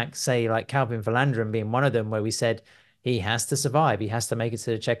MXGP pack, say like Calvin Verlanderen being one of them, where we said he has to survive, he has to make it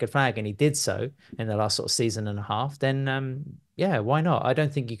to the checkered flag, and he did so in the last sort of season and a half, then why not? I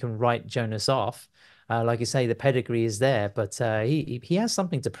don't think you can write Jonas off. Like you say, the pedigree is there, but he has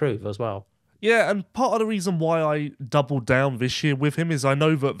something to prove as well. Yeah, and part of the reason why I doubled down this year with him is I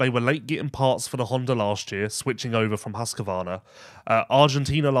know that they were late getting parts for the Honda last year, switching over from Husqvarna.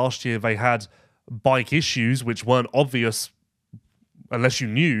 Argentina last year, they had bike issues which weren't obvious unless you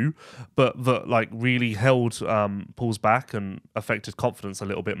knew, but that like really held Paul's back and affected confidence a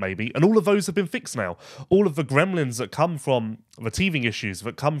little bit maybe. And all of those have been fixed now. All of the gremlins that come from the teething issues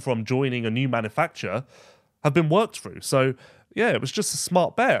that come from joining a new manufacturer have been worked through. So yeah, it was just a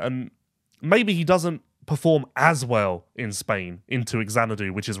smart bet. And maybe he doesn't perform as well in Spain into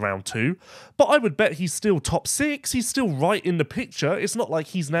Xanadu, which is round 2, but I would bet he's still top 6. He's still right in the picture. It's not like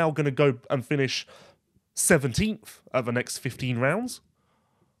he's now going to go and finish 17th at the next 15 rounds.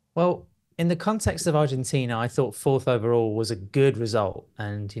 Well, in the context of Argentina, I thought 4th overall was a good result.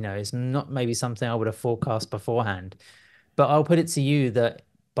 And, it's not maybe something I would have forecast beforehand. But I'll put it to you that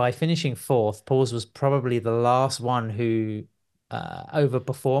by finishing 4th, Paul's was probably the last one who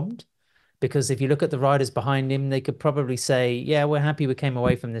overperformed. Because if you look at the riders behind him, they could probably say, yeah, we're happy we came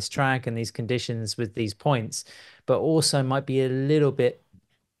away from this track and these conditions with these points, but also might be a little bit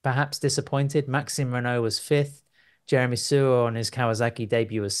perhaps disappointed. Maxime Renault was 5th. Jeremy Sewer on his Kawasaki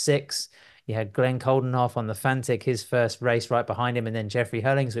debut was 6th. You had Glenn Coldenhoff on the Fantic, his first race right behind him, and then Jeffrey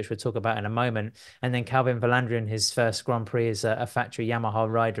Herlings, which we'll talk about in a moment, and then Calvin Verlanderen, his first Grand Prix as a factory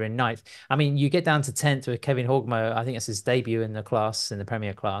Yamaha rider in 9th. I mean, you get down to 10th with Kevin Hogmo. I think that's his debut in the class, in the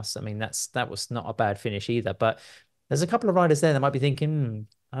Premier class. I mean, that was not a bad finish either. But there's a couple of riders there that might be thinking,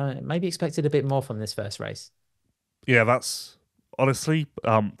 maybe expected a bit more from this first race. Yeah, that's honestly,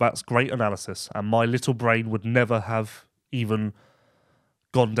 that's great analysis. And my little brain would never have even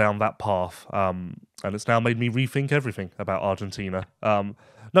gone down that path, and it's now made me rethink everything about Argentina.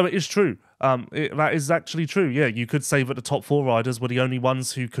 No, it is true. That is actually true. Yeah, you could say that the top 4 riders were the only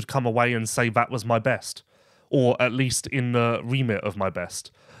ones who could come away and say that was my best, or at least in the remit of my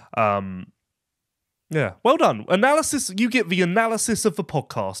best. Yeah, well done. Analysis. You get the Analysis of the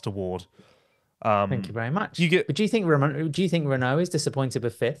Podcast award. Thank you very much. But do you think Renault is disappointed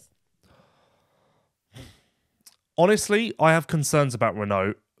with 5th? Honestly, I have concerns about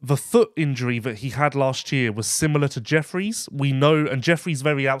Renault. The foot injury that he had last year was similar to Jeffrey's. We know, and Jeffrey's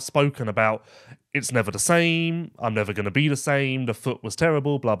very outspoken about, it's never the same, I'm never going to be the same, the foot was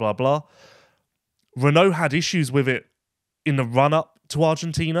terrible, blah, blah, blah. Renault had issues with it in the run-up to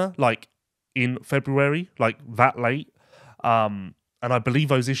Argentina, like in February, like that late. And I believe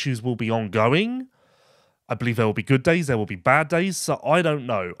those issues will be ongoing. I believe there will be good days, there will be bad days, so I don't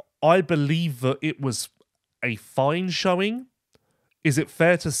know. I believe that it was a fine showing. Is it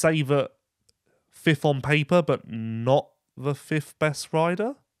fair to say that 5th on paper, but not the 5th best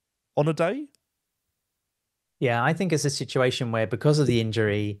rider on a day? Yeah, I think it's a situation where because of the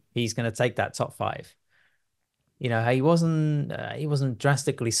injury, he's going to take that top 5. He wasn't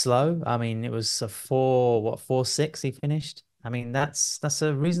drastically slow. I mean, it was a 4.6 he finished. I mean, that's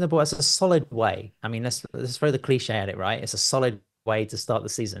a solid way. I mean, let's throw the cliche at it, right? It's a solid way to start the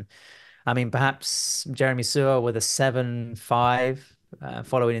season. I mean, perhaps Jeremy Sewer with a 7.5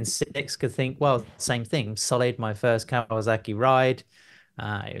 following in 6 could think, well, same thing, solid, my first Kawasaki ride.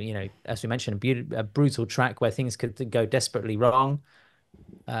 As we mentioned, a brutal track where things could go desperately wrong.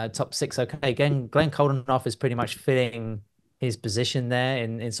 Top 6, okay. Again, Glenn Coldenhoff is pretty much filling his position there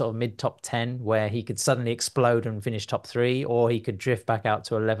in sort of mid-top 10, where he could suddenly explode and finish top 3, or he could drift back out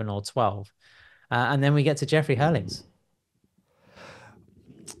to 11 or 12. And then we get to Jeffrey Herlings.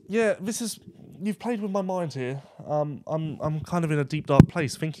 Yeah, you've played with my mind here. I'm kind of in a deep dark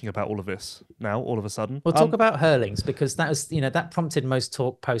place thinking about all of this now, all of a sudden. We'll talk about Herlings, because that was, that prompted most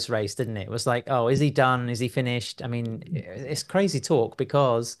talk post-race, didn't it? It was like, oh, is he done? Is he finished? I mean, it's crazy talk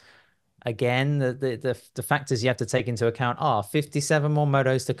because, again, the factors you have to take into account are 57 more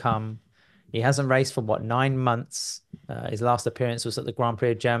motos to come. He hasn't raced for, 9 months? His last appearance was at the Grand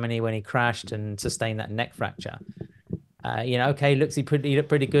Prix of Germany when he crashed and sustained that neck fracture. Okay, he looked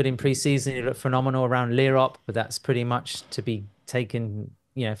pretty good in pre-season. He looked phenomenal around Lierop, but that's pretty much to be taken,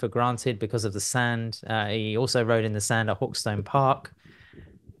 for granted because of the sand. He also rode in the sand at Hawkstone Park.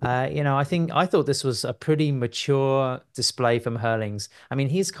 I thought this was a pretty mature display from Herlings. I mean,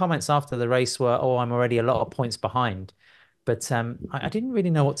 his comments after the race were, "Oh, I'm already a lot of points behind." But I didn't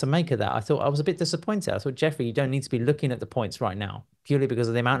really know what to make of that. I was a bit disappointed. I thought, Jeffrey, you don't need to be looking at the points right now, purely because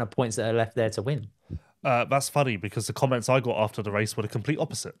of the amount of points that are left there to win. That's funny because the comments I got after the race were the complete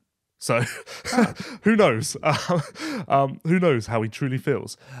opposite. So who knows? Who knows how he truly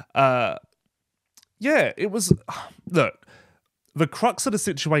feels? Yeah, it was... Look, the crux of the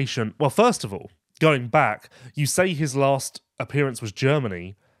situation... Well, first of all, going back, you say his last appearance was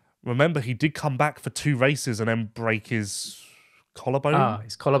Germany. Remember, he did come back for 2 races and then break his collarbone? Oh,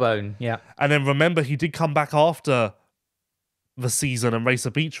 his collarbone, yeah. And then remember, he did come back after the season and race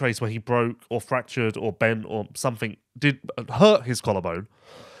a beach race where he broke or fractured or bent or something, did hurt his collarbone.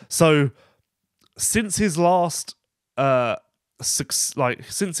 So since his last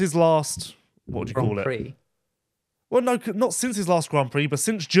since his last, what would you call Grand it? Prix. Well, no, not since his last Grand Prix, but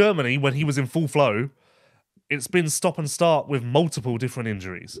since Germany when he was in full flow, it's been stop and start with multiple different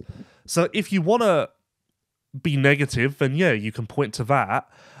injuries. So if you want to be negative, then yeah, you can point to that.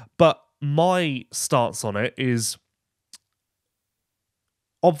 But my stance on it is,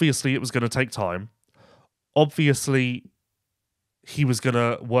 obviously it was going to take time. Obviously he was going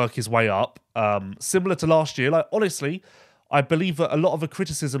to work his way up. Similar to last year. Like, honestly, I believe that a lot of the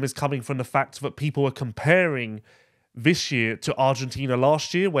criticism is coming from the fact that people are comparing this year to Argentina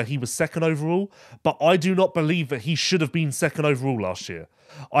last year, where he was second overall. But I do not believe that he should have been second overall last year.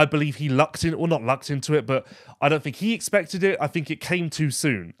 I believe he not lucked into it, but I don't think he expected it. I think it came too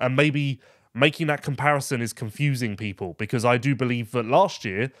soon. And maybe making that comparison is confusing people, because I do believe that last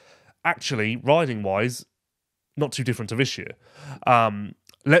year, actually, riding-wise, not too different to this year.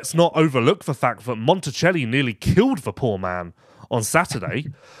 Let's not overlook the fact that Monticelli nearly killed the poor man on Saturday.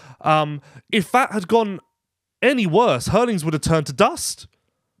 If that had gone any worse, Herlings would have turned to dust.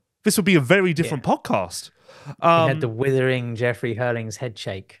 This would be a very different podcast. He had the withering Jeffrey Herlings head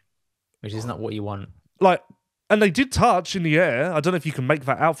shake, which is not what you want. And they did touch in the air. I don't know if you can make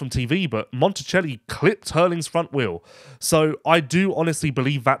that out from TV, but Monticelli clipped Herlings' front wheel. So I do honestly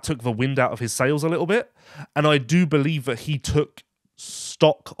believe that took the wind out of his sails a little bit. And I do believe that he took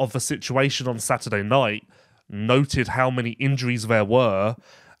stock of the situation on Saturday night, noted how many injuries there were,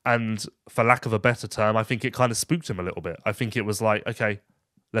 and for lack of a better term, I think it kind of spooked him a little bit. I think it was like, okay,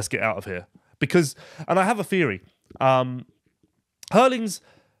 let's get out of here. Because, and I have a theory, Herlings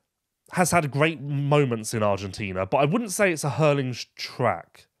has had great moments in Argentina, but I wouldn't say it's a Herlings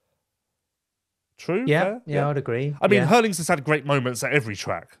track. True? Yeah, I'd agree. I mean, Herlings has had great moments at every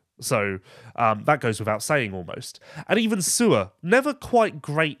track. So that goes without saying almost. And even Sewer, never quite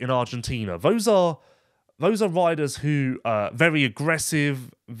great in Argentina. Those are riders who are very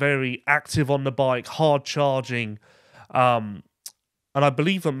aggressive, very active on the bike, hard charging. And I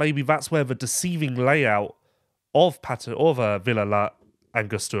believe that maybe that's where the deceiving layout of Villa La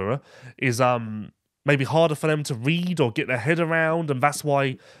Angostura is maybe harder for them to read or get their head around. And that's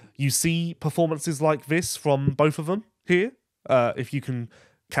why you see performances like this from both of them here, if you can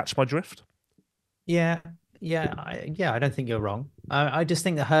catch my drift. I don't think you're wrong. I just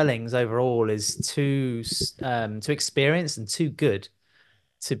think that Herlings overall is too experienced and too good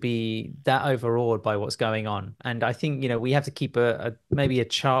to be that overawed by what's going on. And I think, we have to keep maybe a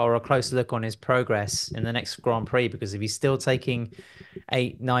chart or a closer look on his progress in the next Grand Prix, because if he's still taking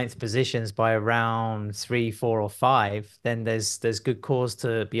 8th, 9th positions by around 3, 4, or 5, then there's good cause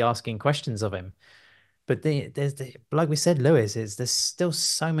to be asking questions of him. But like we said, Lewis, there's still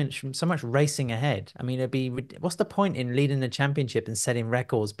so much racing ahead. I mean, what's the point in leading the championship and setting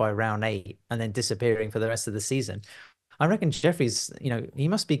records by round 8 and then disappearing for the rest of the season? I reckon Jeffrey's, he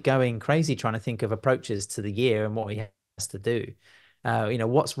must be going crazy trying to think of approaches to the year and what he has to do.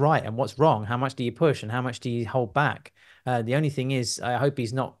 What's right and what's wrong? How much do you push and how much do you hold back? The only thing is, I hope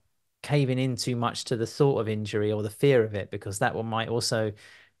he's not caving in too much to the thought of injury or the fear of it, because that one might also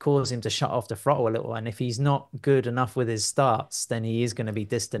cause him to shut off the throttle a little. And if he's not good enough with his starts, then he is going to be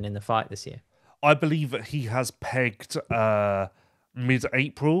distant in the fight this year. I believe that he has pegged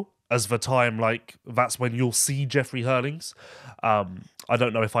mid-April as the time, that's when you'll see Jeffrey Herlings. I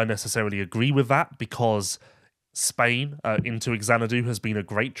don't know if I necessarily agree with that, because Spain into Xanadu has been a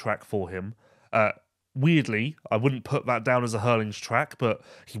great track for him. Weirdly, I wouldn't put that down as a Herlings track, but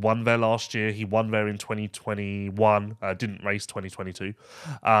he won there last year. He won there in 2021. Didn't race 2022.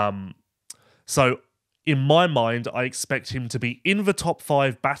 So in my mind, I expect him to be in the top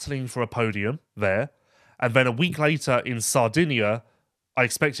 5 battling for a podium there. And then a week later in Sardinia, I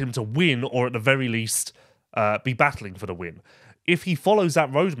expect him to win, or at the very least, be battling for the win. If he follows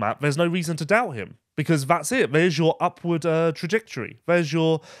that roadmap, there's no reason to doubt him, because that's it. There's your upward trajectory. There's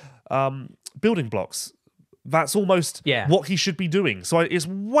your building blocks. That's almost what he should be doing. So it's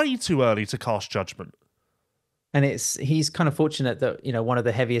way too early to cast judgment. And he's kind of fortunate that, one of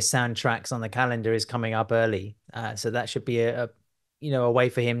the heaviest sound tracks on the calendar is coming up early. So that should be a way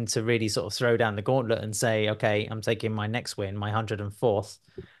for him to really sort of throw down the gauntlet and say, okay, I'm taking my next win, my 104th,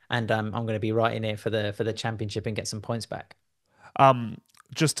 and I'm going to be right in it for the championship and get some points back.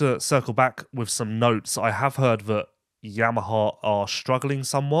 Just to circle back with some notes, I have heard that Yamaha are struggling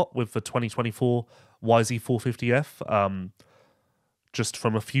somewhat with the 2024 YZ450F. Just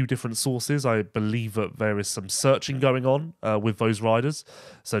from a few different sources, I believe that there is some searching going on with those riders.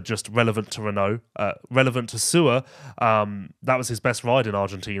 So just relevant to Renault, relevant to Sewer, that was his best ride in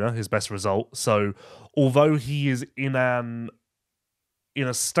Argentina, his best result. So although he is in an in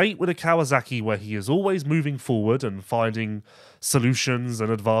a state with a Kawasaki where he is always moving forward and finding solutions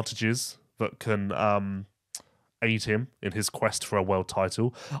and advantages that can aid him in his quest for a world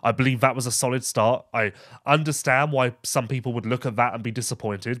title. I believe that was a solid start. I understand why some people would look at that and be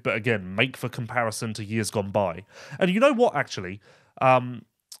disappointed, but again, make for comparison to years gone by. And you know what, actually? I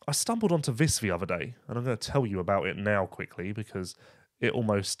stumbled onto this the other day, and I'm going to tell you about it now quickly because it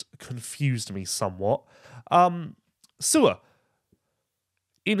almost confused me somewhat. Sewer,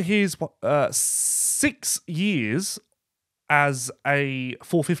 in his 6 years as a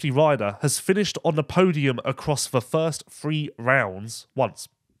 450 rider, has finished on the podium across the first 3 rounds once.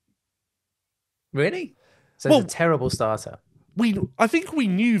 Really? So it's a terrible starter. I think we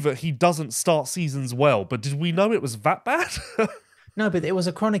knew that he doesn't start seasons well, but did we know it was that bad? No, but it was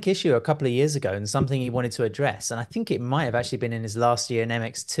a chronic issue a couple of years ago and something he wanted to address. And I think it might have actually been in his last year in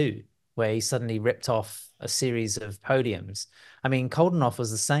MX2, where he suddenly ripped off a series of podiums. I mean, Koldenhoff was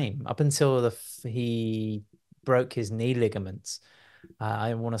the same up until he broke his knee ligaments.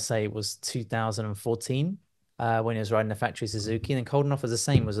 I want to say it was 2014 when he was riding the factory Suzuki. And then Koldenhoff was the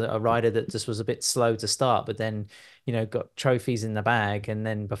same, was a rider that just was a bit slow to start, but then, got trophies in the bag. And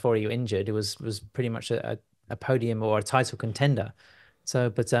then before he injured, it was pretty much a podium or a title contender. So,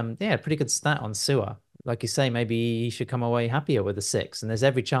 but pretty good stat on Sewer. Like you say, maybe he should come away happier with a 6. And there's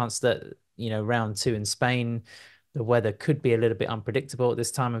every chance that, round 2 in Spain, the weather could be a little bit unpredictable at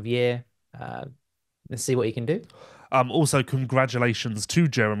this time of year. Let's see what he can do. Also, congratulations to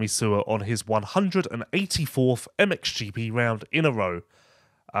Jeremy Sewer on his 184th MXGP round in a row.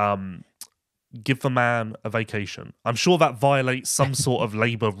 Give the man a vacation. I'm sure that violates some sort of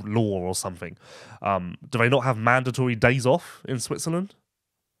labour law or something. Do they not have mandatory days off in Switzerland?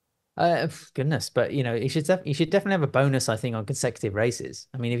 Goodness, but he should definitely have a bonus, I think, on consecutive races.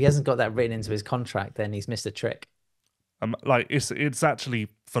 I mean, if he hasn't got that written into his contract, then he's missed a trick. It's actually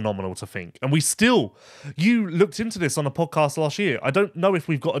phenomenal to think. And you looked into this on a podcast last year. I don't know if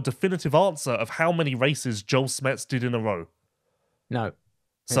we've got a definitive answer of how many races Joel Smets did in a row. No.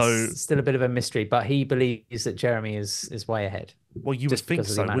 So it's still a bit of a mystery, but he believes that Jeremy is way ahead. Well, you would think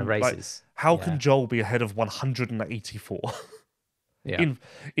so. How can Joel be ahead of 184? Yeah.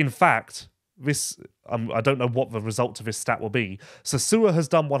 In fact, this I don't know what the result of this stat will be. So Sewer has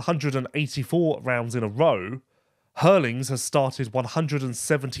done 184 rounds in a row. Herlings has started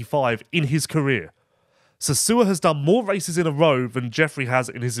 175 in his career. So Sewer has done more races in a row than Jeffrey has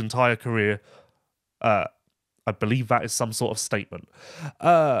in his entire career. I believe that is some sort of statement.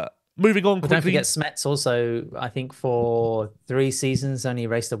 Moving on quickly. Don't forget Smets also, I think for 3 seasons, only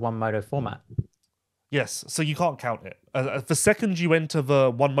raced a 1 moto format. Yes, so you can't count it. The second you enter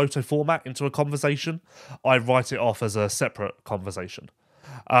the 1 moto format into a conversation, I write it off as a separate conversation.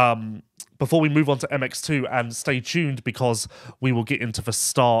 Before we move on to MX2, and stay tuned because we will get into the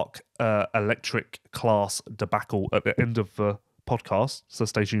Stark electric class debacle at the end of the podcast, so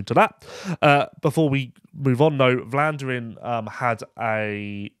stay tuned to that. Before we move on, though, Vlaanderen had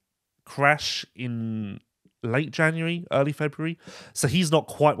a crash in late January, early February, so he's not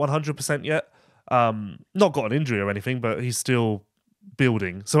quite 100% yet. Not got an injury or anything, but he's still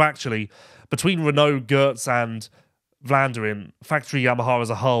building. So actually, between Renault, Gertz, and Vlaanderen, factory Yamaha as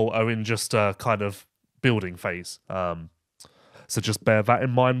a whole are in just a kind of building phase. So just bear that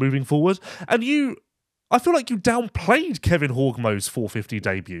in mind moving forward. And I feel like you downplayed Kevin Horgmo's 450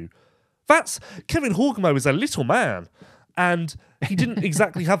 debut. Kevin Horgmo is a little man, and he didn't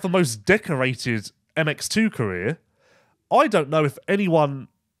exactly have the most decorated MX2 career. I don't know if anyone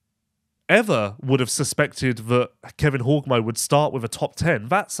ever would have suspected that Kevin Horgmo would start with a top 10.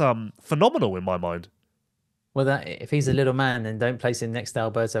 That's phenomenal in my mind. Well, if he's a little man, then don't place him next to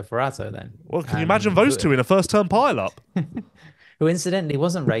Alberto Ferrato then. Well, can you imagine those two in a first-turn pile-up? Who incidentally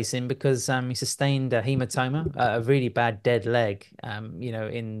wasn't racing because he sustained a hematoma, a really bad dead leg,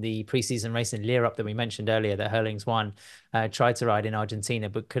 in the preseason race in Leerup that we mentioned earlier that Herlings won, tried to ride in Argentina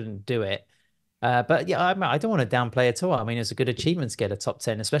but couldn't do it. But yeah, I don't want to downplay it at all. I mean, it's a good achievement to get a top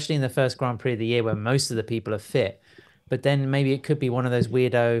 10, especially in the first Grand Prix of the year where most of the people are fit. But then maybe it could be one of those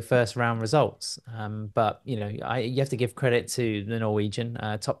weirdo first round results. But, you have to give credit to the Norwegian,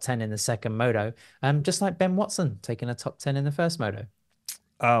 top 10 in the second moto, just like Ben Watson taking a top 10 in the first moto.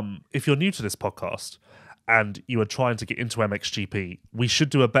 If you're new to this podcast and you are trying to get into MXGP, we should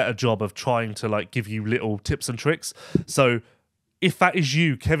do a better job of trying to give you little tips and tricks. So if that is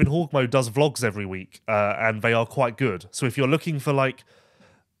you, Kevin Horgmo does vlogs every week and they are quite good. So if you're looking for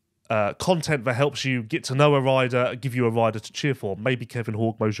content that helps you get to know a rider, give you a rider to cheer for, maybe Kevin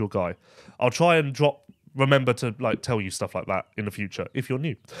Horgmo's your guy. I'll try and drop remember to like tell you stuff like that in the future if you're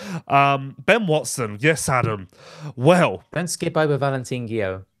new. Ben Watson, yes, Adam. Well, don't skip over Valentin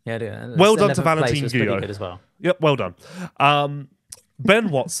Guillot. Yeah, well done to 11th place Valentin was pretty Guillot good as well. Yep, well done. Ben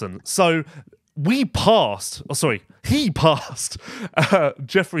Watson. So he passed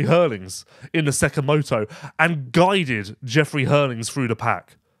Jeffrey Herlings in the second moto and guided Jeffrey Herlings through the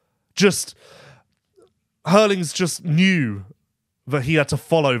pack. Herlings just knew that he had to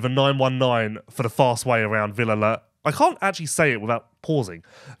follow the 919 for the fast way around Villa La... I can't actually say it without pausing.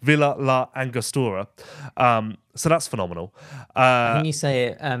 Villa La Angostura. So that's phenomenal. I think you say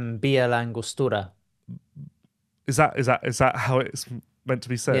it Villa La Angostura. Is that how it's meant to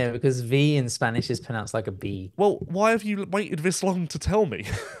be said? Yeah, because V in Spanish is pronounced like a B. Well, why have you waited this long to tell me?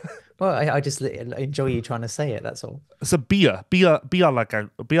 Well, I just enjoy you trying to say it, that's all. It's a beer like a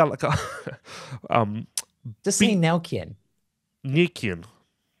just say Nelkien. Nelkien.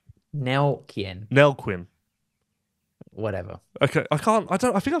 Whatever. Okay, I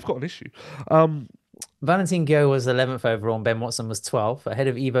think I've got an issue. Valentin Guillot was 11th overall and Ben Watson was 12th, ahead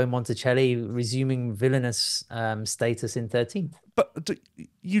of Ivo Monticelli, resuming villainous status in 13th. But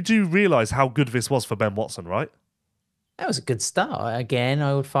you do realise how good this was for Ben Watson, right? That was a good start. Again,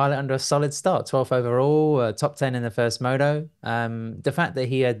 I would file it under a solid start. 12th overall, top 10 in the first moto. The fact that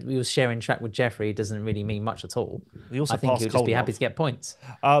he was sharing track with Jeffrey doesn't really mean much at all. I think he would just be happy to get points.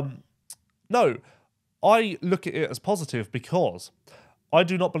 No, I look at it as positive because I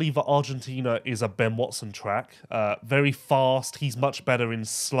do not believe that Argentina is a Ben Watson track. Very fast. He's much better in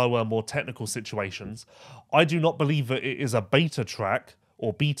slower, more technical situations. I do not believe that it is a beta track,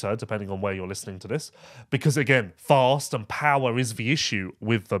 or beta, depending on where you're listening to this, because again, fast and power is the issue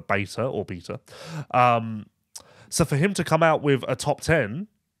with the beta or beta. So for him to come out with a top 10,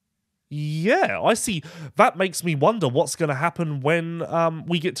 yeah, I see. That makes me wonder what's going to happen when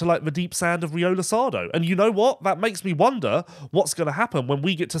we get to like the deep sand of Rio Lasado. And you know what? That makes me wonder what's going to happen when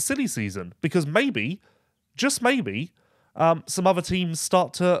we get to silly season, because maybe, just maybe, some other teams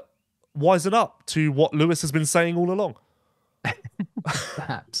start to wisen up to what Lewis has been saying all along.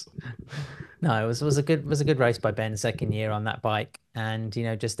 Perhaps. No, it was a good race by Ben, second year on that bike, and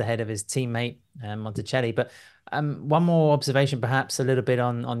just ahead of his teammate Monticelli. But one more observation, perhaps a little bit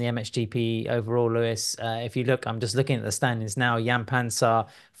on the MXGP overall, Lewis. If you look, I'm just looking at the standings now. Jan Pansar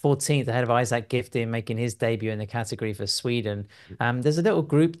 14th ahead of Isaac Gifting, making his debut in the category for Sweden. There's a little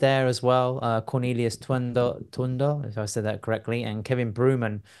group there as well. Cornelius Tundo, if I said that correctly, and Kevin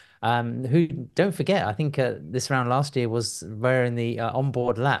Bruman. Who, don't forget, I think this round last year was wearing the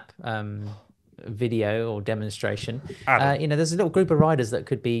onboard lap video or demonstration. There's a little group of riders that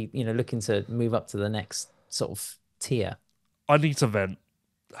could be, looking to move up to the next sort of tier. I need to vent.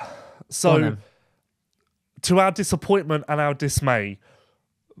 So, to our disappointment and our dismay,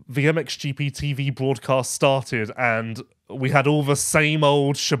 the MXGP TV broadcast started and we had all the same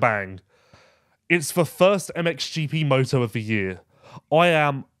old shebang. It's the first MXGP moto of the year. I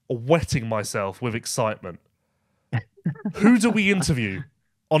am wetting myself with excitement. Who do we interview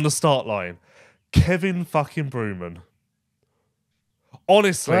on the start line? Kevin fucking Bruman.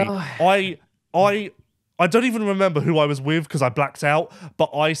 Honestly, I don't even remember who I was with because I blacked out,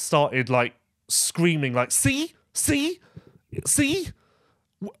 but I started like screaming like, see? Who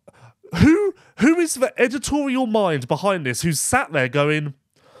is the editorial mind behind this who's sat there going,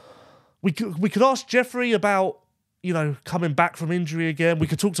 we could ask Jeffrey about coming back from injury again. We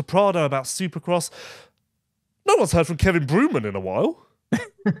could talk to Prado about Supercross. No one's heard from Kevin Bruman in a while.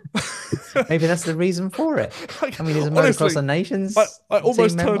 Maybe that's the reason for it. I mean, he's a Motocross of Nations. I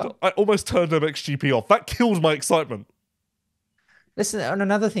almost turned MXGP off. That killed my excitement. Listen, on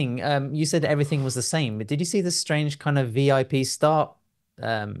another thing, you said everything was the same, but did you see the strange kind of VIP start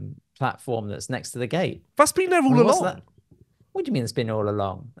platform that's next to the gate? That's been there all along. What do you mean it's been all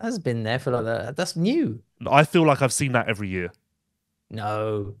along? That's been there for that's new. I feel like I've seen that every year.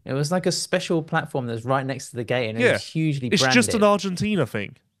 No, it was like a special platform that's right next to the gate, and it was hugely branded. It's just an Argentina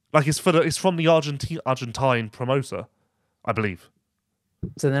thing. Like it's from the Argentine promoter, I believe.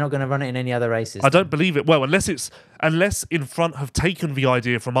 So they're not going to run it in any other races? I don't believe it. Well, unless Infront have taken the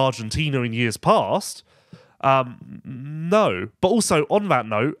idea from Argentina in years past. No. But also on that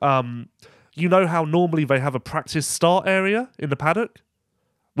note, you know how normally they have a practice start area in the paddock,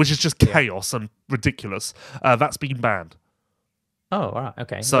 which is just chaos and ridiculous. That's been banned. Oh, all right,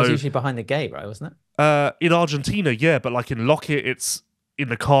 okay. So it was usually behind the gate, right? Wasn't it? In Argentina, yeah, but like in Lockett, it's in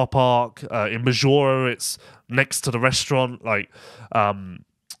the car park. In Majora, it's next to the restaurant. Like,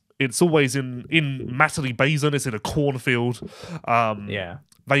 it's always in Matterley Basin. It's in a cornfield.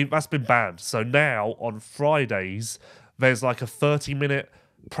 That's been banned. So now on Fridays, there's like a 30-minute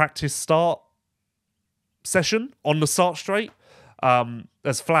practice start session on the start straight.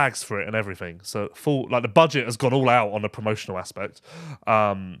 There's flags for it and everything. So the budget has gone all out on the promotional aspect.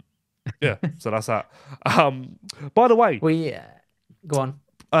 Yeah, so that's that. By the way, go on.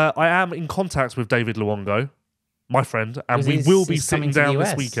 I am in contact with David Luongo, my friend, and we will be sitting down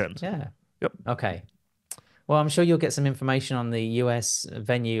this weekend. Yeah. Yep. Okay. Well, I'm sure you'll get some information on the US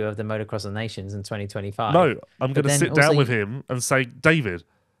venue of the Motocross of Nations in 2025. No, I'm going to sit down with him and say, David,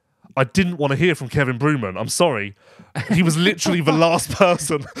 I didn't want to hear from Kevin Bruman. I'm sorry. He was literally the last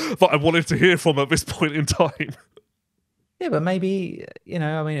person that I wanted to hear from at this point in time. Yeah, but maybe,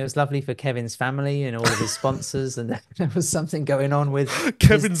 it was lovely for Kevin's family and all of his sponsors, and there was something going on with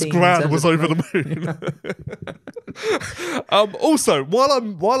Kevin's gran was over the moon. Also,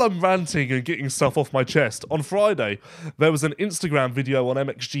 while I'm ranting and getting stuff off my chest, on Friday there was an Instagram video on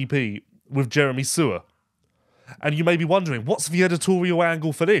MXGP with Jeremy Sewer. And you may be wondering, what's the editorial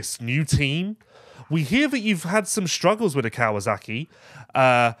angle for this? New team? We hear that you've had some struggles with a Kawasaki,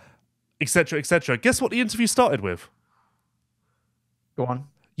 etc., etc. Guess what the interview started with? Go on.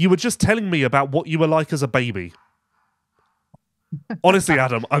 You were just telling me about what you were like as a baby. Honestly,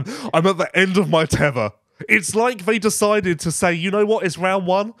 Adam, I'm at the end of my tether. It's like they decided to say, you know what, it's round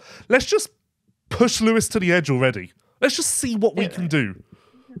one. Let's just push Lewis to the edge already. Let's just see what we can do.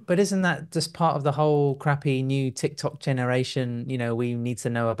 But isn't that just part of the whole crappy new TikTok generation? We need to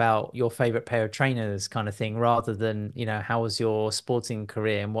know about your favorite pair of trainers kind of thing, rather than, how was your sporting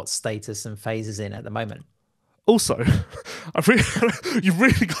career and what status and phase is in at the moment. Also, you've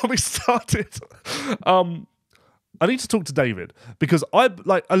really got me started. I need to talk to David because a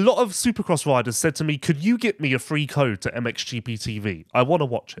lot of Supercross riders said to me, could you get me a free code to MXGP TV? I want to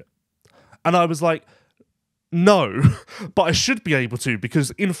watch it. And I was like, no, but I should be able to,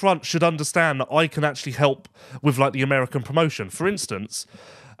 because Infront should understand that I can actually help with the American promotion. For instance,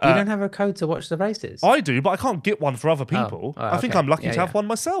 you don't have a code to watch the races? I do, but I can't get one for other people. I think I'm lucky to have one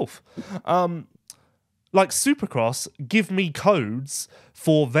myself. Supercross give me codes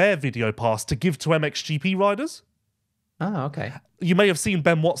for their video pass to give to MXGP riders. Oh, okay. You may have seen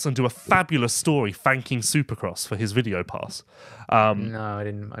Ben Watson do a fabulous story thanking Supercross for his video pass. No, I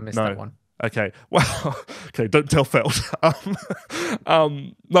didn't. I missed that one. Okay, well, okay, don't tell Feld.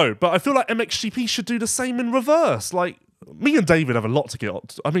 No, but I feel like MXGP should do the same in reverse. Me and David have a lot to get on.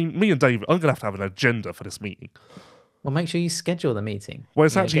 I mean, me and David, I'm going to have an agenda for this meeting. Well, make sure you schedule the meeting. Well,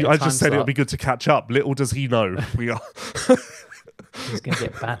 it's actually, I just said it would be good to catch up. Little does he know we are. He's going to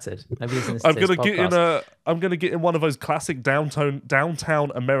get battered. Nobody's in I'm going to get in one of those classic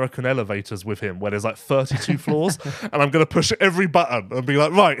downtown American elevators with him, where there's 32 floors, and I'm going to push every button and be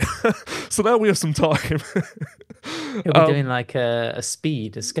like, right, so now we have some time. He'll be doing a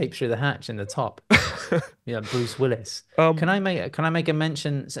escape through the hatch in the top. Bruce Willis. Can I make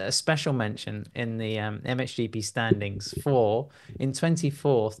a special mention in the MXGP standings for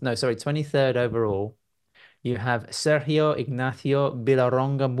 23rd overall? You have Sergio Ignacio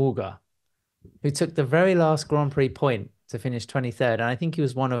Villaronga Muga, who took the very last Grand Prix point to finish 23rd. And I think he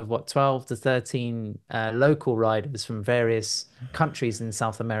was one of 12 to 13 local riders from various countries in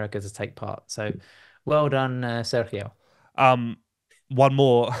South America to take part. So well done, Sergio. One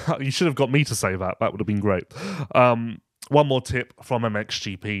more. You should have got me to say that. That would have been great. One more tip from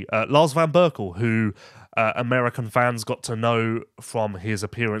MXGP. Lars van Berkel, who American fans got to know from his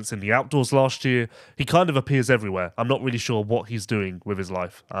appearance in the outdoors last year. He kind of appears everywhere. I'm not really sure what he's doing with his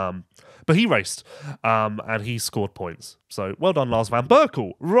life. But he raced and he scored points. So well done, Lars van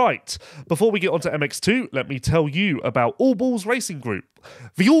Berkel. Right, before we get on to MX2, let me tell you about All Balls Racing Group.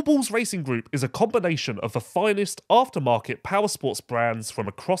 The All Balls Racing Group is a combination of the finest aftermarket power sports brands from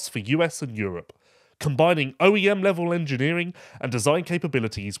across the US and Europe, combining OEM-level engineering and design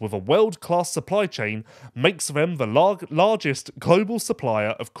capabilities with a world-class supply chain makes them the largest global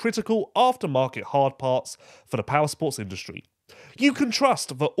supplier of critical aftermarket hard parts for the power sports industry. You can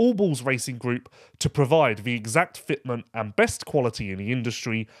trust the All Balls Racing Group to provide the exact fitment and best quality in the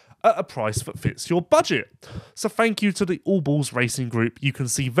industry at a price that fits your budget. So thank you to the All Balls Racing Group. You can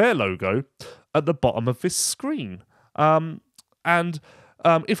see their logo at the bottom of this screen.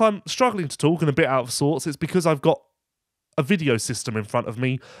 If I'm struggling to talk and a bit out of sorts, it's because I've got a video system in front of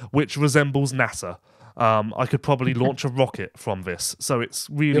me which resembles NASA. I could probably launch a rocket from this. So it's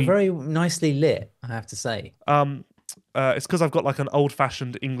really... You're very nicely lit, I have to say. It's because I've got an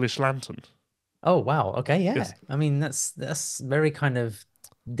old-fashioned English lantern. Oh, wow. Okay, yeah. Yes. I mean, that's very kind of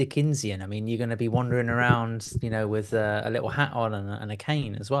Dickensian. I mean, you're going to be wandering around, with a little hat on and a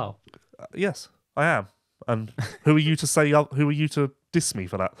cane as well. Yes, I am. And who are you to say? Who are you to diss me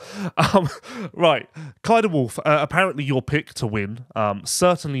for that? Right, Kleider Wolf. Apparently, your pick to win.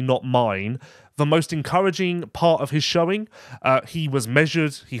 Certainly not mine. the most encouraging part of his showing. He was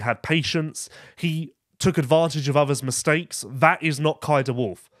measured, he had patience, he took advantage of others' mistakes. That is not Kai de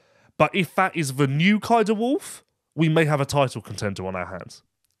Wolf. But if that is the new Kai de Wolf, we may have a title contender on our hands.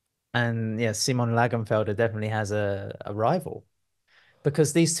 And yeah, Simon Längenfelder definitely has a rival,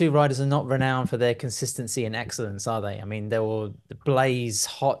 because these two riders are not renowned for their consistency and excellence, are they? I mean, they will blaze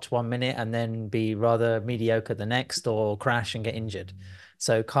hot 1 minute and then be rather mediocre the next, or crash and get injured.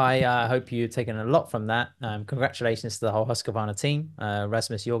 So Kai, I hope you've taken a lot from that. Congratulations to the whole Husqvarna team,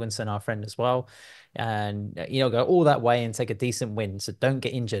 Rasmus Jorgensen, our friend as well. And, go all that way and take a decent win. So don't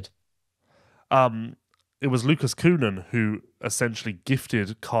get injured. It was Lucas Koenen who essentially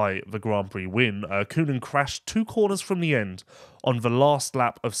gifted Kai the Grand Prix win. Koenen crashed 2 corners from the end on the last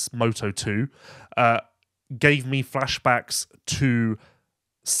lap of Moto 2. Gave me flashbacks to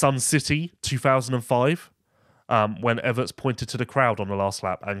Sun City 2005, when Everts pointed to the crowd on the last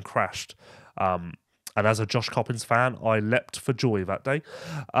lap and crashed. And as a Josh Coppins fan, I leapt for joy that day.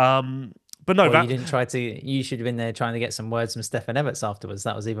 But no, you didn't try to. You should have been there trying to get some words from Stefan Everts afterwards.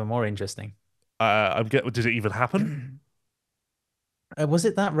 That was even more interesting. Did it even happen? Was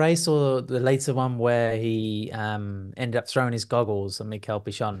it that race or the later one where he ended up throwing his goggles on Mikel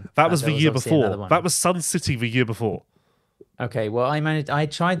Pichon? That was the year before. That was Sun City the year before. Okay, well, I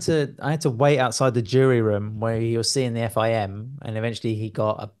had to wait outside the jury room where he was seeing the FIM, and eventually he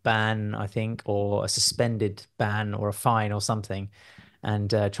got a ban, I think, or a suspended ban or a fine or something.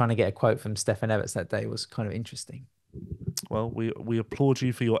 And trying to get a quote from Stefan Everts that day was kind of interesting. Well, we applaud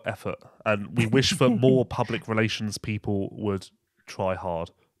you for your effort, and we wish that more public relations people would try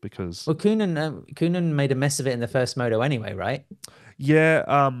hard, because... Well, Koenen made a mess of it in the first moto anyway, right?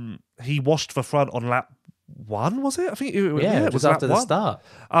 Yeah, he washed the front on lap 1, was it? I think it was after the lap 1.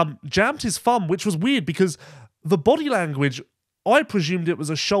 start. Jammed his thumb, which was weird because the body language, I presumed it was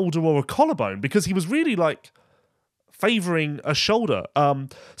a shoulder or a collarbone, because he was really like favouring a shoulder.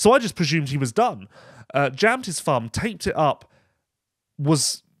 So I just presumed he was done. Jammed his thumb, taped it up,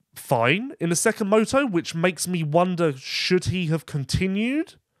 was fine in the second moto, which makes me wonder, should he have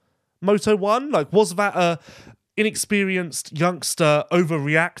continued Moto 1? Like, was that a inexperienced youngster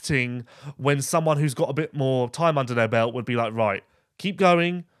overreacting when someone who's got a bit more time under their belt would be like, right, keep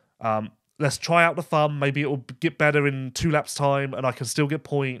going, let's try out the thumb, maybe it will get better in 2 laps time and I can still get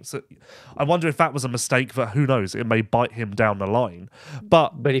points. I wonder if that was a mistake, that who knows, it may bite him down the line.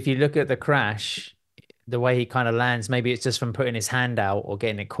 But if you look at the crash, the way he kind of lands, maybe it's just from putting his hand out or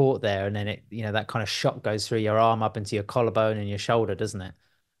getting it caught there, and then it, that kind of shock goes through your arm up into your collarbone and your shoulder, doesn't it?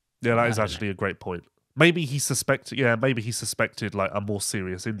 Yeah, that is actually a great point. Maybe he suspected like a more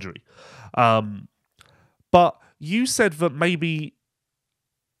serious injury. But you said that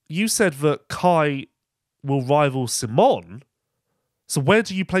Kai will rival Simon. So where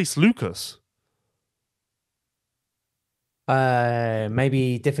do you place Lucas?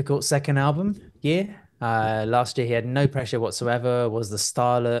 Maybe difficult second album year. Last year he had no pressure whatsoever, was the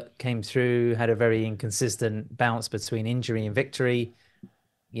starlet, came through, had a very inconsistent bounce between injury and victory.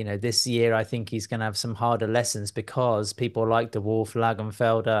 This year I think he's going to have some harder lessons, because people like De Wolf,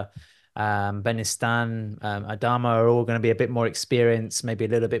 Lagenfelder, Benistan, Adama are all going to be a bit more experienced, maybe a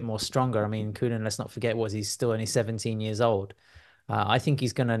little bit more stronger. I mean, Koenen, let's not forget, he's still only 17 years old. I think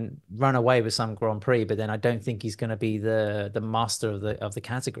he's going to run away with some Grand Prix, but then I don't think he's going to be the master of the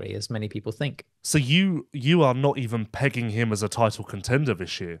category, as many people think. So you are not even pegging him as a title contender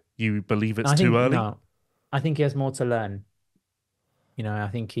this year? You believe it's too early? No, I think he has more to learn. I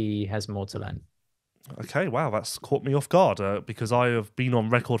think he has more to learn. Okay, wow, that's caught me off guard, because I have been on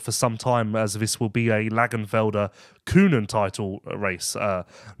record for some time as this will be a Lagenfelder-Koenen title race.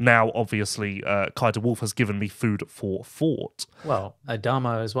 Now, obviously, Kai de Wolf has given me food for thought. Well,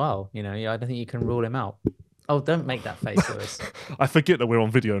 Adamo as well. I don't think you can rule him out. Oh, don't make that face, Lewis. I forget that we're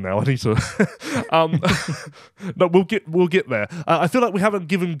on video now. I need to... No, we'll get there. I feel like we haven't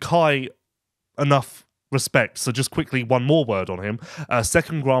given Kai enough respect. So just quickly, one more word on him.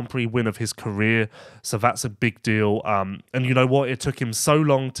 Second Grand Prix win of his career. So that's a big deal. And you know what? It took him so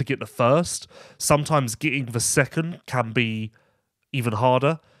long to get the first. Sometimes getting the second can be even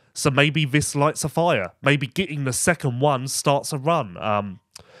harder. So maybe this lights a fire. Maybe getting the second one starts a run. And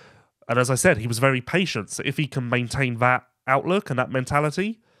as I said, he was very patient. So if he can maintain that outlook and that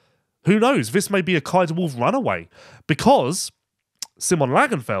mentality, who knows? This may be a Kai de Wolf runaway. Because Simon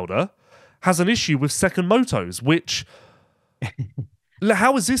Längenfelder has an issue with second motos, which...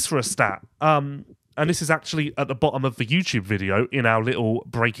 How is this for a stat? And this is actually at the bottom of the YouTube video in our little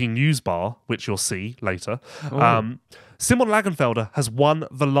breaking news bar, which you'll see later. Simon Längenfelder has won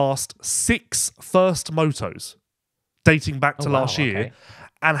the last 6 first motos, dating back to last year. Okay.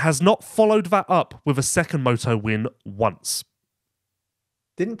 and has not followed that up with a second moto win once.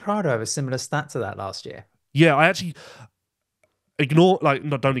 Didn't Prado have a similar stat to that last year? Yeah, I actually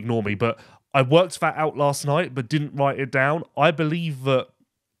don't ignore me, but I worked that out last night but didn't write it down. I believe that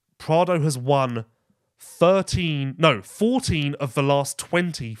Prado has won 14 of the last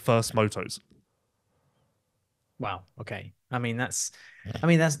 20 first motos. Wow. Okay. I mean, that's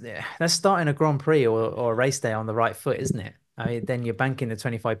starting a Grand Prix or a race day on the right foot, isn't it? I mean, then you're banking the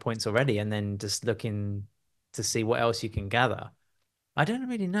 25 points already, and then just looking to see what else you can gather. I don't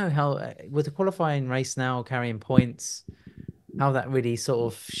really know how, with the qualifying race now carrying points, how that really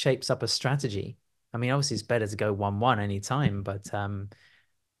sort of shapes up a strategy. I mean, obviously it's better to go 1-1 any time, but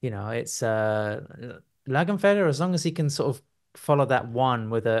it's Längenfelder, as long as he can sort of follow that one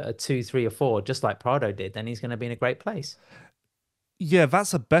with a 2, 3, or 4, just like Prado did, then he's going to be in a great place. Yeah,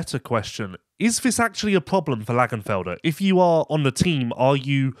 that's a better question. Is this actually a problem for Längenfelder? If you are on the team, are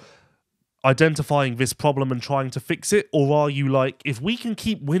you identifying this problem and trying to fix it? Or are you like, if we can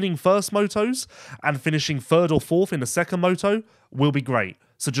keep winning first motos and finishing third or fourth in the second moto, we'll be great.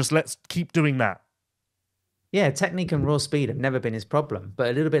 So just let's keep doing that. Yeah, technique and raw speed have never been his problem, but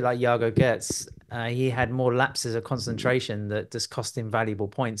a little bit like Jago Goetz, he had more lapses of concentration that just cost him valuable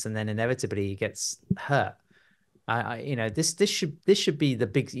points, and then inevitably he gets hurt. This should be the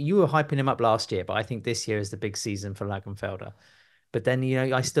big. You were hyping him up last year, but I think this year is the big season for Längenfelder. But then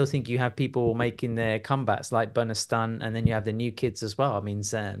I still think you have people making their comebacks like Bernstein, and then you have the new kids as well. I mean,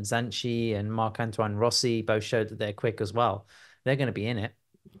 Zanchi and Marc-Antoine Rossi both showed that they're quick as well. They're going to be in it.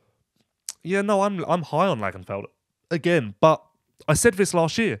 Yeah, no, I'm high on Längenfelder again, but I said this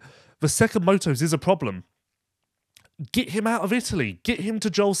last year. The second motos is a problem. Get him out of Italy. Get him to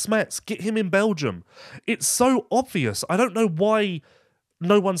Joel Smets. Get him in Belgium. It's so obvious. I don't know why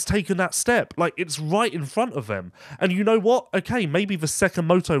no one's taken that step. Like, it's right in front of them. And you know what? Okay, maybe the second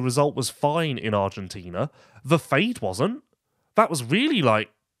moto result was fine in Argentina. The fade wasn't. That was really,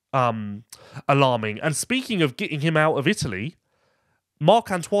 alarming. And speaking of getting him out of Italy,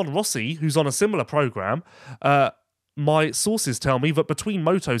 Marc-Antoine Rossi, who's on a similar program, my sources tell me that between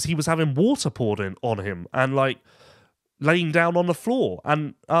motos, he was having water poured on him and, laying down on the floor.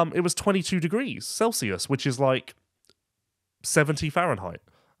 And it was 22 degrees Celsius, which is 70 Fahrenheit.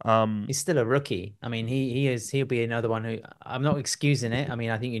 He's still a rookie. I mean, he'll be another one who, I'm not excusing it. I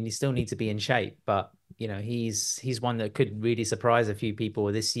mean, I think you still need to be in shape, but he's one that could really surprise a few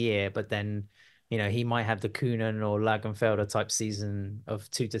people this year. But then, he might have the Koenen or Längenfelder type season of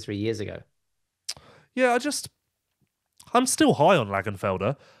 2 to 3 years ago. Yeah, I'm still high on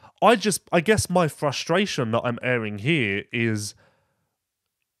Längenfelder. I guess my frustration that I'm airing here is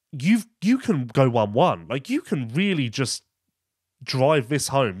you can go 1-1. You can really just drive this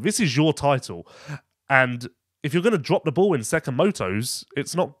home. This is your title. And if you're going to drop the ball in second motos,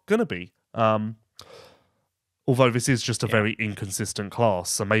 it's not going to be. Although this is just a very inconsistent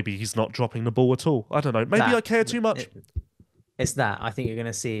class, so maybe he's not dropping the ball at all. I don't know. Maybe I care too much. It's that. I think you're going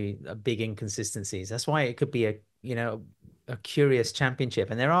to see big inconsistencies. That's why it could be a curious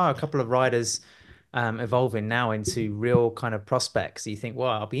championship. And there are a couple of riders evolving now into real kind of prospects. You think, well,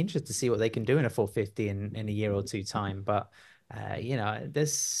 I'll be interested to see what they can do in a 450 in a year or two time. But I'm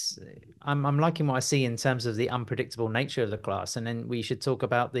liking what I see in terms of the unpredictable nature of the class. And then we should talk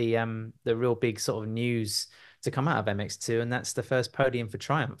about the real big sort of news to come out of MX2, and that's the first podium for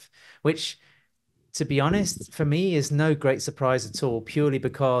Triumph, which, to be honest, for me is no great surprise at all, purely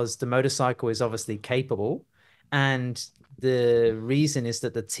because the motorcycle is obviously capable, and the reason is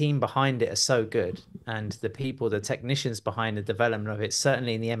that the team behind it are so good, and the technicians behind the development of it,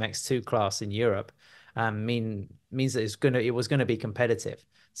 certainly in the MX2 class in Europe, means that it was going to be competitive.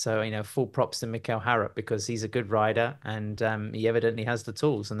 So, full props to Mikkel Haarup, because he's a good rider, and he evidently has the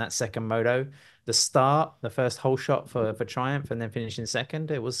tools. And that second moto, the first whole shot for Triumph, and then finishing second,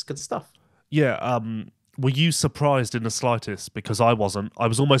 it was good stuff. Yeah. Were you surprised in the slightest? Because I wasn't. I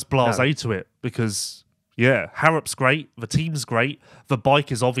was almost blasé to it because, yeah, Harrop's great. The team's great. The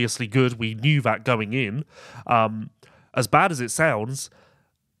bike is obviously good. We knew that going in. As bad as it sounds,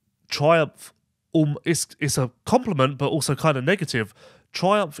 Triumph, it's a compliment, but also kind of negative.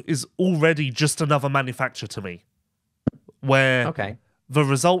 Triumph is already just another manufacturer to me. Where the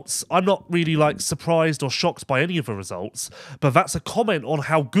results, I'm not really surprised or shocked by any of the results, but that's a comment on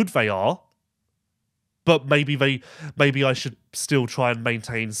how good they are. But maybe I should still try and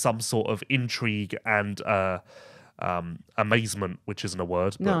maintain some sort of intrigue and amazement, which isn't a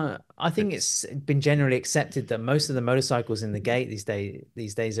word. No, I think it's been generally accepted that most of the motorcycles in the gate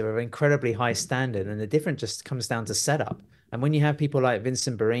these days are of incredibly high standard, and the difference just comes down to setup. And when you have people like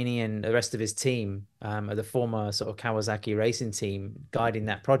Vincent Barini and the rest of his team, the former sort of Kawasaki racing team guiding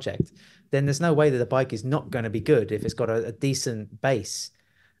that project, then there's no way that the bike is not going to be good if it's got a decent base.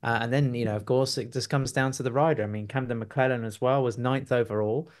 And then, of course, it just comes down to the rider. I mean, Camden McClellan as well was ninth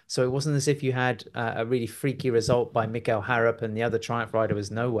overall. So it wasn't as if you had a really freaky result by Mikkel Haarup and the other Triumph rider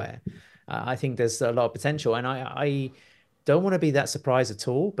was nowhere. I think there's a lot of potential. And I don't want to be that surprised at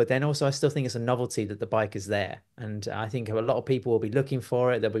all. But then also, I still think it's a novelty that the bike is there. And I think a lot of people will be looking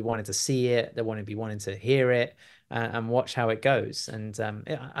for it. They'll be wanting to see it. They want to be wanting to hear it and watch how it goes. And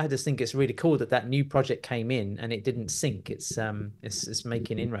I just think it's really cool that new project came in and it didn't sink. It's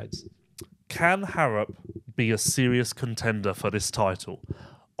making inroads. Can Haarup be a serious contender for this title?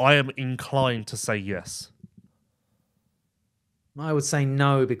 I am inclined to say yes. I would say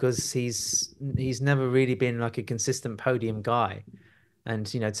no, because he's never really been like a consistent podium guy. And,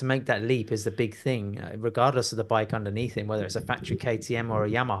 to make that leap is the big thing, regardless of the bike underneath him, whether it's a factory KTM or a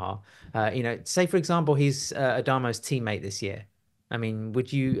Yamaha. Say, for example, he's Adamo's teammate this year. I mean,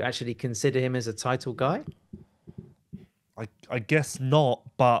 would you actually consider him as a title guy? I guess not,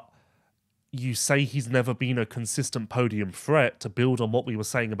 but you say he's never been a consistent podium threat. To build on what we were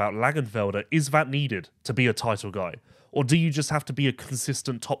saying about Längenfelder, is that needed to be a title guy? Or do you just have to be a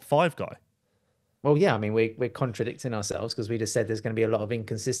consistent top 5 guy? Well, yeah, I mean, we're contradicting ourselves because we just said there's going to be a lot of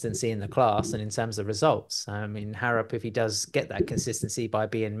inconsistency in the class and in terms of results. I mean, Haarup, if he does get that consistency by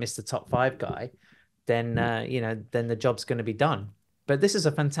being Mr. Top 5 guy, then, then the job's going to be done. But this is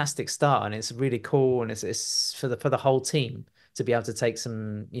a fantastic start and it's really cool. And it's for the whole team to be able to take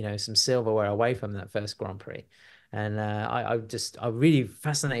some silverware away from that first Grand Prix. And I'm really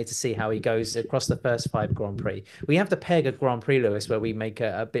fascinated to see how he goes across the first 5 Grand Prix. We have to peg a Grand Prix, Lewis, where we make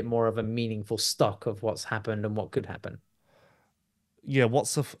a bit more of a meaningful stock of what's happened and what could happen. Yeah,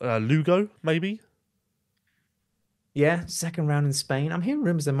 what's Lugo, maybe? Yeah, second round in Spain. I'm hearing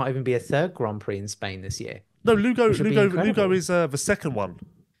rumors there might even be a third Grand Prix in Spain this year. No, Lugo is the second one.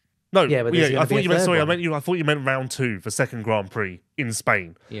 No, yeah, but I thought you meant I thought you meant round 2, the second Grand Prix in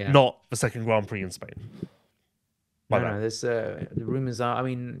Spain, not the second Grand Prix in Spain. No, there's the rumors are. I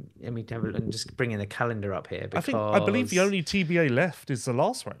mean, I'm just bringing the calendar up here because I believe the only TBA left is the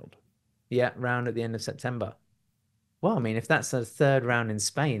last round. Yeah, round at the end of September. Well, I mean, if that's a third round in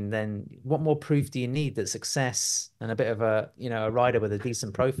Spain, then what more proof do you need that success and a bit of a rider with a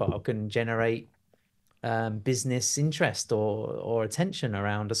decent profile can generate business interest or attention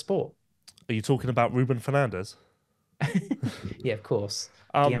around a sport? Are you talking about Ruben Fernandez? Yeah, of course.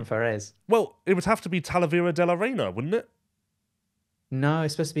 Guillaume Ferrez. Well, it would have to be Talavera de la Reina, wouldn't it? No,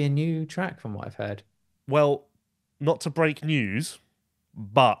 it's supposed to be a new track from what I've heard. Well, not to break news,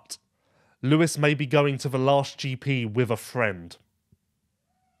 but Lewis may be going to the last GP with a friend.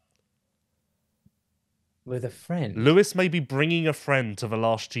 With a friend? Lewis may be bringing a friend to the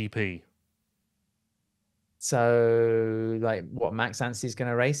last GP. So, like, what, Max Anstey's going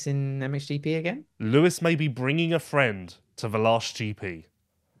to race in MXGP again? Lewis may be bringing a friend to the last GP.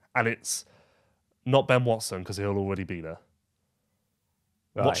 And it's not Ben Watson, because he'll already be there.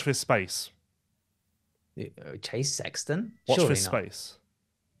 Right. Watch this space. Chase Sexton? Watch this space.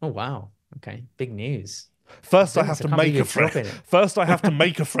 Oh, wow. Okay, big news. First, I have to make a friend. First, I have to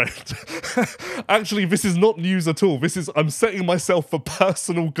make a friend. Actually, this is not news at all. I'm setting myself a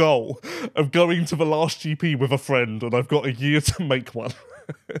personal goal of going to the last GP with a friend, and I've got a year to make one.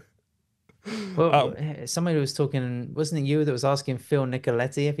 Well, somebody was talking, wasn't it you that was asking Phil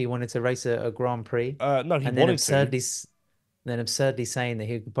Nicoletti if he wanted to race a Grand Prix? No, he wanted to. Then absurdly saying that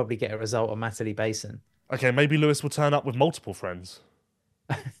he could probably get a result on Matterley Basin. Okay, maybe Lewis will turn up with multiple friends.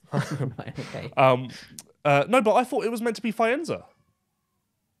 Right, okay. No, but I thought it was meant to be Faenza.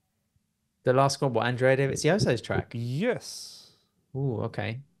 The last one, what, Andrea Dovizioso's track? Yes. Ooh,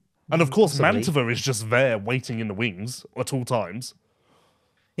 okay. And of course, Mantova is just there waiting in the wings at all times.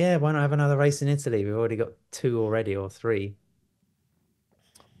 Yeah, why not have another race in Italy? We've already got 2 already, or 3.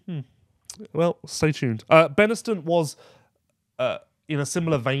 Well, stay tuned. Benistant was in a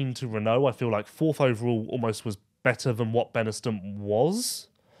similar vein to Renault. I feel like 4th overall almost was better than what Benistant was.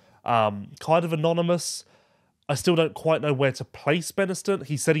 Kind of anonymous. I still don't quite know where to place Benistant.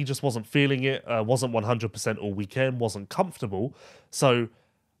 He said he just wasn't feeling it, wasn't 100% all weekend, wasn't comfortable. So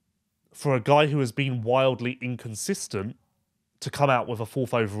for a guy who has been wildly inconsistent, to come out with a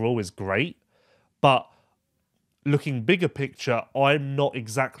 4th overall is great. But looking bigger picture, I'm not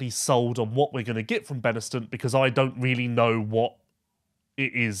exactly sold on what we're going to get from Benistant because I don't really know what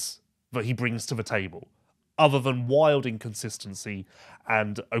it is that he brings to the table, other than wild inconsistency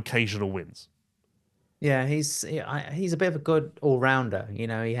and occasional wins. Yeah, he's a bit of a good all-rounder. He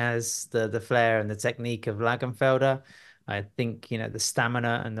has the flair and the technique of Längenfelder. I think, the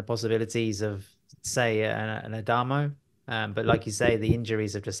stamina and the possibilities of, say, an Adamo. But like you say, the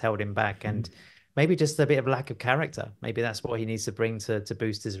injuries have just held him back, and maybe just a bit of lack of character. Maybe that's what he needs to bring to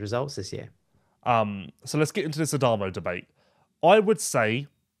boost his results this year. So let's get into this Adamo debate. I would say,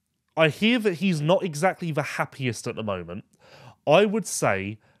 I hear that he's not exactly the happiest at the moment. I would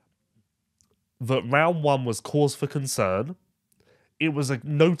say that round one was cause for concern. It was a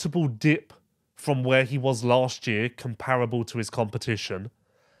notable dip from where he was last year, comparable to his competition.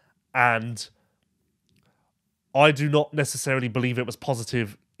 And I do not necessarily believe it was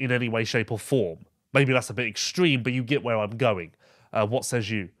positive in any way, shape, or form. Maybe that's a bit extreme, but you get where I'm going. What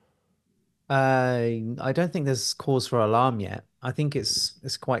says you? I don't think there's cause for alarm yet. I think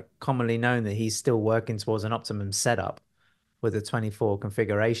it's quite commonly known that he's still working towards an optimum setup with a 24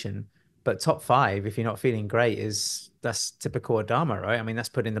 configuration. But top five, if you're not feeling great, that's typical Adama, right? I mean, that's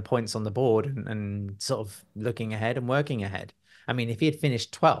putting the points on the board and sort of looking ahead and working ahead. I mean, if he had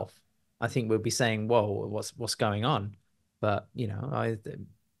finished 12th, I think we'd be saying, "Whoa, what's going on?" But I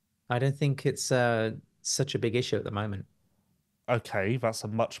don't think it's such a big issue at the moment. Okay, that's a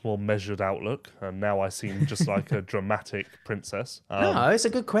much more measured outlook, and now I seem just like a dramatic princess. No, it's a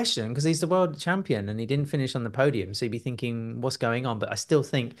good question because he's the world champion and he didn't finish on the podium. So you'd be thinking, what's going on? But I still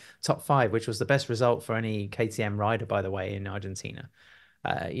think top five, which was the best result for any KTM rider, by the way, in Argentina.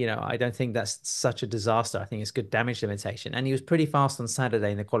 I don't think that's such a disaster. I think it's good damage limitation. And he was pretty fast on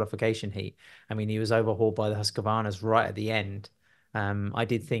Saturday in the qualification heat. I mean, he was overhauled by the Husqvarnas right at the end. I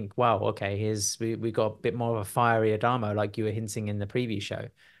did think, wow, okay, we got a bit more of a fiery Adamo, like you were hinting in the preview show.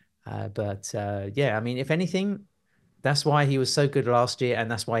 Yeah, I mean, if anything, that's why he was so good last year, and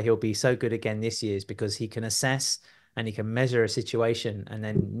that's why he'll be so good again this year, is because he can assess and he can measure a situation and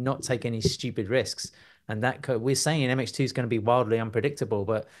then not take any stupid risks. And we're saying MX2 is going to be wildly unpredictable,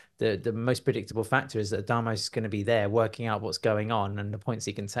 but the most predictable factor is that Adamo is going to be there working out what's going on and the points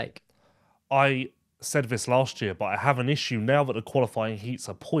he can take. I said this last year, but I have an issue now that the qualifying heats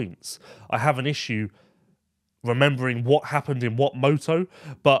are points. I have an issue remembering what happened in what moto,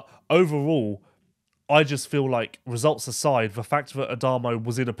 but overall, I just feel like, results aside, the fact that Adamo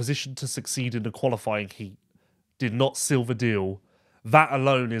was in a position to succeed in the qualifying heat, did not seal the deal, that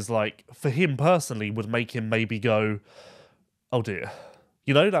alone is like, for him personally, would make him maybe go, oh dear.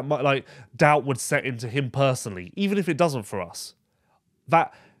 That might, like, doubt would set into him personally, even if it doesn't for us.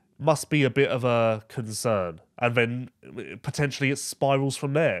 That must be a bit of a concern. And then potentially it spirals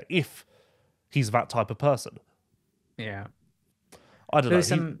from there, if he's that type of person. Yeah. I don't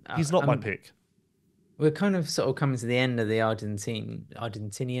know. He's not my pick. We're kind of sort of coming to the end of the Argentine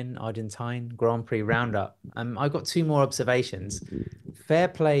Grand Prix roundup. I got two more observations. Fair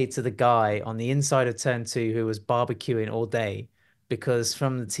play to the guy on the inside of turn 2 who was barbecuing all day, because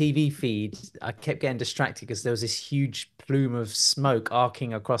from the TV feed, I kept getting distracted because there was this huge plume of smoke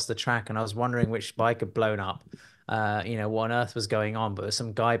arcing across the track, and I was wondering which bike had blown up. What on earth was going on, but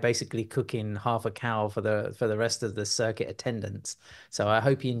some guy basically cooking half a cow for the rest of the circuit attendants. So I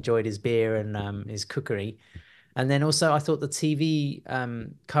hope he enjoyed his beer and his cookery. And then also I thought the TV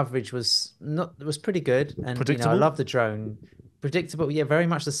coverage was pretty good, and I love the drone. Predictable, yeah, very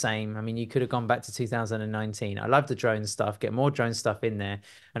much the same. I mean, you could have gone back to 2019. I love the drone stuff, get more drone stuff in there.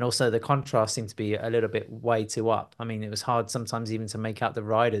 And also the contrast seemed to be a little bit way too up. I mean, it was hard sometimes even to make out the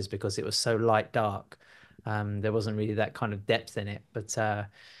riders because it was so light dark. There wasn't really that kind of depth in it, but it's I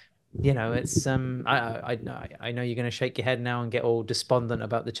know you're going to shake your head now and get all despondent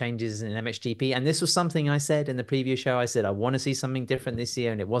about the changes in MXGP, and this was something I said in the preview show. I said I want to see something different this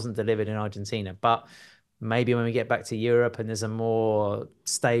year, and it wasn't delivered in Argentina. But maybe when we get back to Europe and there's a more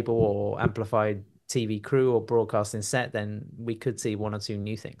stable or amplified TV crew or broadcasting set, then we could see one or two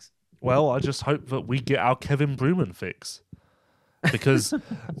new things. Well, I just hope that we get our Kevin Bruman fix. Because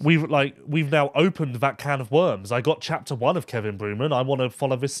we've now opened that can of worms. I got chapter 1 of Kevin Bruman. I want to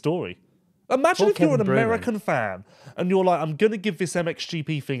follow this story. Imagine if you're an American fan and you're like, I'm going to give this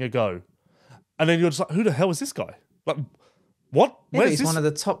MXGP thing a go. And then you're just like, who the hell is this guy? Like, what? Yeah, he's one of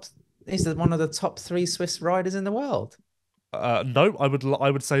the top 3 Swiss riders in the world. No,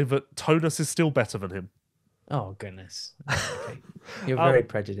 I would say that Tonus is still better than him. Oh, goodness. Okay. You're very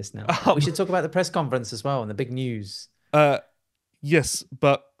prejudiced now. We should talk about the press conference as well and the big news. Yes,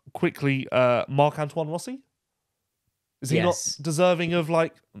 but quickly, Marc-Antoine Rossi? Is he not deserving of,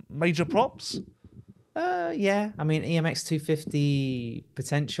 like, major props? Yeah. I mean, EMX 250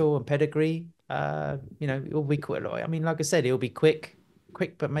 potential and pedigree, it'll be quick. I mean, like I said, it'll be quick,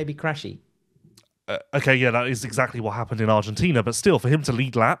 but maybe crashy. Okay, yeah, that is exactly what happened in Argentina, but still, for him to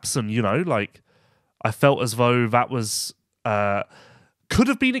lead laps and, I felt as though that was could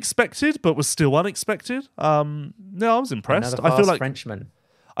have been expected, but was still unexpected. No, I was impressed. Another fast Frenchman.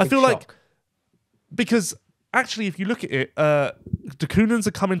 I feel shock. like because actually, if you look at it, the Koonens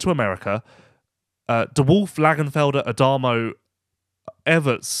are coming to America. De Wolf, Langenfelder, Adamo,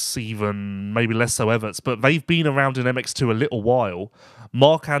 Everts, even maybe less so Everts, but they've been around in MX2 a little while.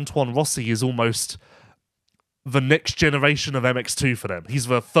 Marc-Antoine Rossi is almost the next generation of MX2 for them. He's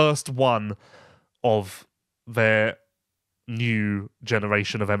the first one of their new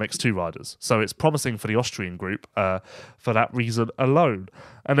generation of MX2 riders. So it's promising for the Austrian group for that reason alone.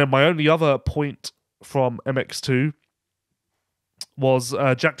 And then my only other point from MX2 was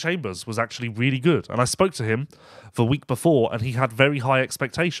Jack Chambers was actually really good. And I spoke to him the week before and he had very high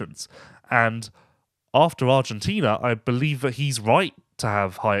expectations. And after Argentina, I believe that he's right to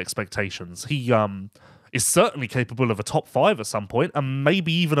have high expectations. He is certainly capable of a top 5 at some point and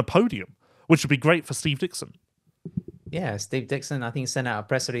maybe even a podium, which would be great for Steve Dixon. Yeah, Steve Dixon, I think, sent out a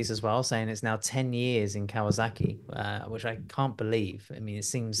press release as well saying it's now 10 years in Kawasaki, which I can't believe. I mean, it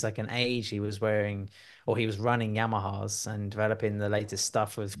seems like an age he was wearing, or he was running Yamahas and developing the latest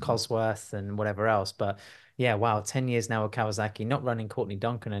stuff with Cosworth and whatever else. But yeah, wow, 10 years now with Kawasaki, not running Courtney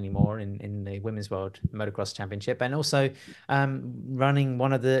Duncan anymore in the Women's World Motocross Championship, and also running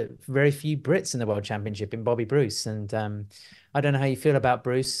one of the very few Brits in the World Championship in Bobby Bruce. And I don't know how you feel about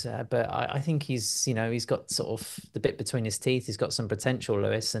Bruce, but I think he's got sort of the bit between his teeth. He's got some potential,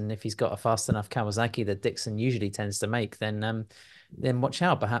 Lewis, and if he's got a fast enough Kawasaki that Dixon usually tends to make, then watch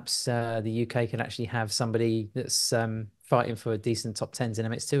out. Perhaps the UK can actually have somebody that's fighting for a decent top 10s in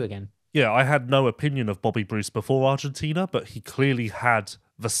MX2 again. Yeah, I had no opinion of Bobby Bruce before Argentina, but he clearly had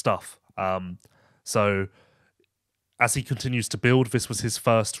the stuff. So as he continues to build, this was his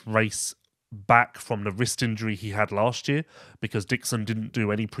first race back from the wrist injury he had last year because Dixon didn't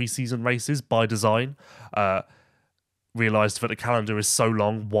do any preseason races by design. Realised that the calendar is so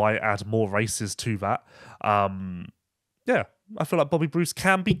long, why add more races to that? Yeah, I feel like Bobby Bruce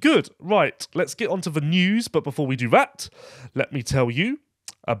can be good. Right, let's get on to the news, but before we do that, let me tell you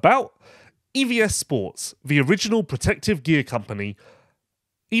about EVS Sports, the original protective gear company.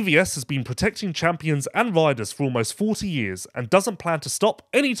 EVS has been protecting champions and riders for almost 40 years and doesn't plan to stop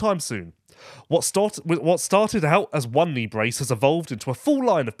anytime soon. What started out as one knee brace has evolved into a full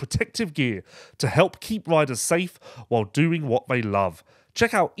line of protective gear to help keep riders safe while doing what they love.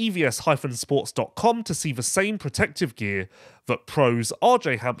 Check out evs-sports.com to see the same protective gear that pros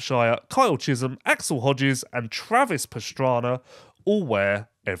RJ Hampshire, Kyle Chisholm, Axel Hodges and Travis Pastrana all wear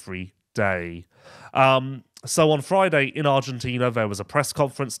every day. So on Friday in Argentina, there was a press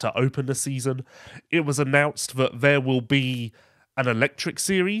conference to open the season. It was announced that there will be an electric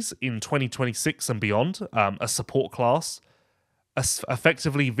series in 2026 and beyond, a support class.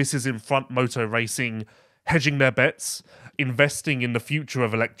 Effectively, this is Infront Moto Racing hedging their bets, investing in the future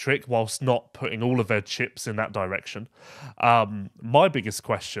of electric whilst not putting all of their chips in that direction. My biggest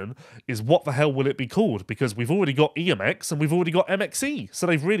question is what the hell will it be called? Because we've already got EMX and we've already got MXE, so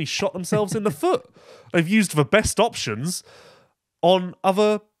they've really shot themselves in the foot. They've used the best options on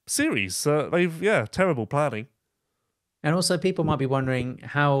other series. Terrible planning. And also people might be wondering,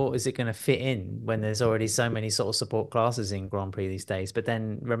 how is it going to fit in when there's already so many sort of support classes in Grand Prix these days? But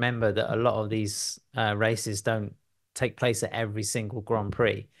then remember that a lot of these races don't take place at every single Grand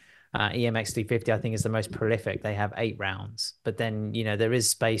Prix. EMX 350, I think, is the most prolific. They have 8 rounds, but then, there is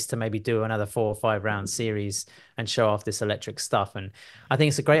space to maybe do another 4 or 5 round series and show off this electric stuff. And I think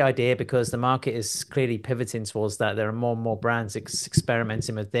it's a great idea because the market is clearly pivoting towards that. There are more and more brands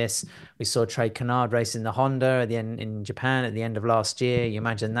experimenting with this. We saw Trey Canard racing the Honda at the end in Japan at the end of last year. You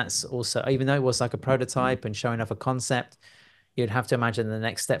imagine that's also, even though it was like a prototype and showing off a concept, you'd have to imagine the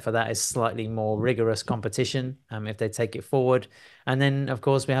next step for that is slightly more rigorous competition if they take it forward. And then, of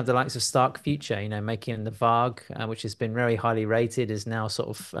course, we have the likes of Stark Future, making the VARG, which has been very highly rated, is now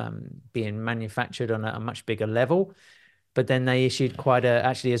sort of being manufactured on a much bigger level. But then they issued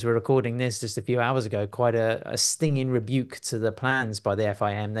actually, as we're recording this just a few hours ago, quite a stinging rebuke to the plans by the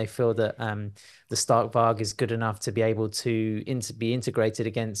FIM. They feel that the Stark VARG is good enough to be able to be integrated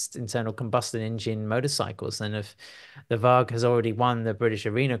against internal combustion engine motorcycles. And if the VARG has already won the British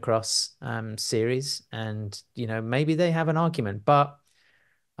Arena Cross series, and, maybe they have an argument. But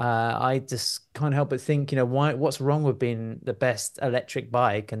I just can't help but think, what's wrong with being the best electric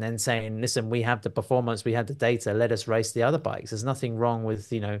bike and then saying, listen, we have the performance, we have the data, let us race the other bikes. There's nothing wrong with,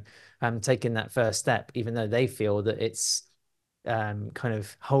 taking that first step, even though they feel that it's kind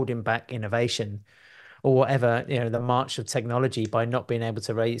of holding back innovation or whatever, the march of technology by not being able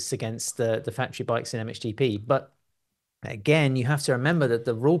to race against the factory bikes in MXGP. But again, you have to remember that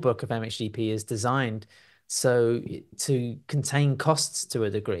the rule book of MXGP is designed So to contain costs to a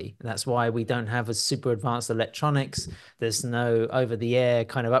degree, that's why we don't have a super advanced electronics. There's no over-the-air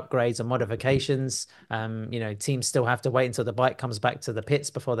kind of upgrades or modifications. Teams still have to wait until the bike comes back to the pits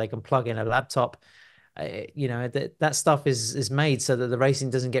before they can plug in a laptop. That stuff is made so that the racing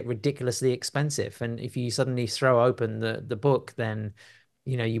doesn't get ridiculously expensive. And if you suddenly throw open the book, then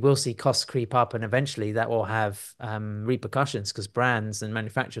you will see costs creep up, and eventually that will have repercussions, because brands and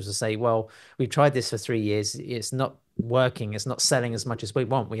manufacturers will say, well, we've tried this for 3 years. It's not working. It's not selling as much as we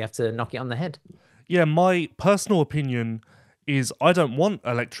want. We have to knock it on the head. Yeah, my personal opinion is I don't want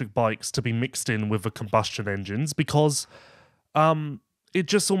electric bikes to be mixed in with the combustion engines, because it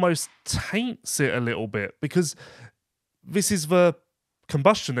just almost taints it a little bit, because this is the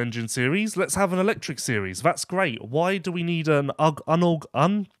combustion engine series. Let's have an electric series. That's great. Why do we need an unorganized,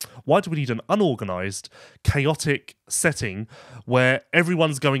 chaotic setting where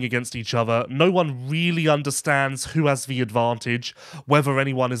everyone's going against each other? No one really understands who has the advantage, whether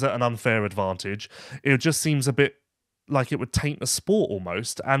anyone is at an unfair advantage. It just seems a bit like it would taint the sport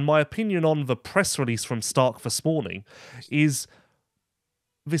almost. And my opinion on the press release from Stark this morning is,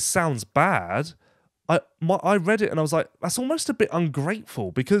 this sounds bad. I read it and I was like, that's almost a bit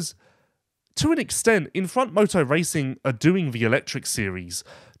ungrateful, because to an extent, Infront Moto Racing are doing the electric series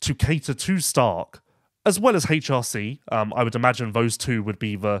to cater to Stark, as well as HRC. I would imagine those two would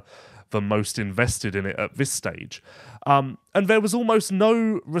be the most invested in it at this stage. And there was almost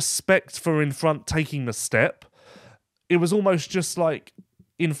no respect for Infront taking the step. It was almost just like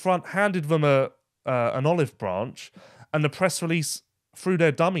Infront handed them an olive branch, and the press release threw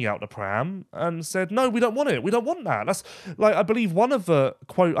their dummy out the pram and said, no, we don't want it. We don't want that. That's like, I believe one of the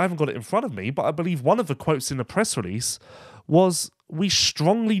quote, I haven't got it in front of me, but I believe one of the quotes in the press release was, we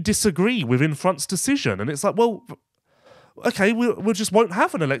strongly disagree with Infront's decision. And it's like, well, okay, we just won't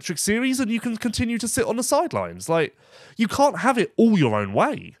have an electric series and you can continue to sit on the sidelines. Like, you can't have it all your own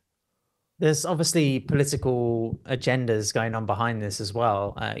way. There's obviously political agendas going on behind this as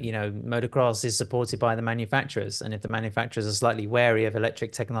well. Motocross is supported by the manufacturers, and if the manufacturers are slightly wary of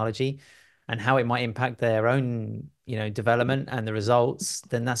electric technology and how it might impact their own, development and the results,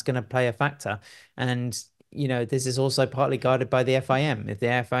 then that's going to play a factor. And this is also partly guided by the FIM. If the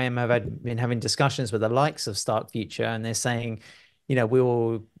FIM have been having discussions with the likes of Stark Future, and they're saying, we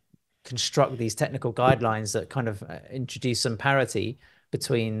will construct these technical guidelines that kind of introduce some parity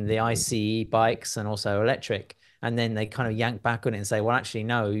between the ICE bikes and also electric, and then they kind of yank back on it and say, well, actually,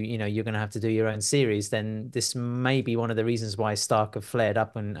 no, you're going to have to do your own series, then this may be one of the reasons why Stark have flared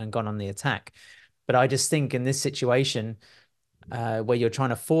up and gone on the attack. But I just think in this situation, where you're trying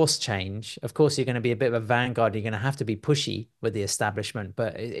to force change, of course, you're going to be a bit of a vanguard. You're going to have to be pushy with the establishment,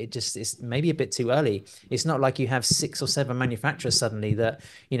 but it's maybe a bit too early. It's not like you have 6 or 7 manufacturers suddenly that,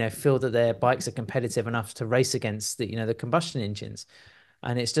 feel that their bikes are competitive enough to race against the combustion engines.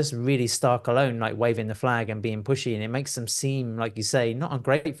 And it's just really Stark alone, like waving the flag and being pushy. And it makes them seem, like you say, not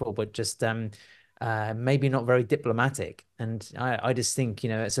ungrateful, but just maybe not very diplomatic. And I just think,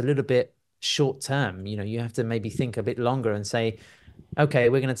 it's a little bit short term. You have to maybe think a bit longer and say, okay,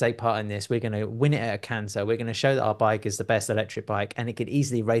 we're going to take part in this. We're going to win it at a canter. We're going to show that our bike is the best electric bike, and it could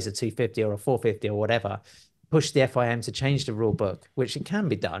easily race a 250 or a 450 or whatever. Push the FIM to change the rule book, which it can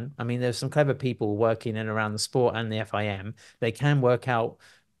be done. I mean, there's some clever people working in and around the sport and the FIM. They can work out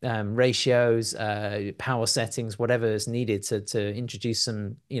ratios, power settings, whatever is needed to introduce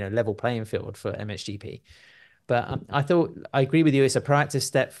some, level playing field for MXGP. But I agree with you. It's a proactive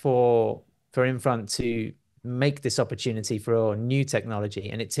step for Infront to make this opportunity for new technology,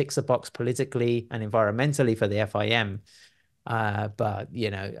 and it ticks a box politically and environmentally for the FIM. But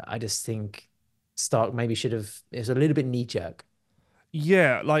I just think Stark maybe should have, it's a little bit knee-jerk.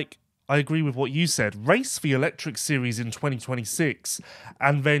 Yeah, like, I agree with what you said. Race the electric series in 2026,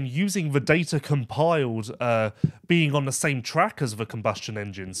 and then using the data compiled being on the same track as the combustion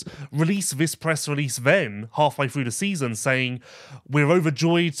engines. Release this press release then, halfway through the season, saying, we're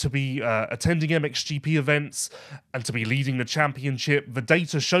overjoyed to be attending MXGP events and to be leading the championship. The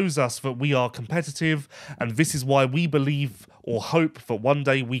data shows us that we are competitive, and this is why we believe or hope that one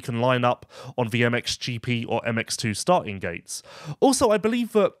day we can line up on the MXGP or MX2 starting gates. Also, I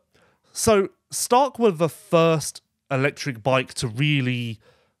believe that Stark were the first electric bike to really,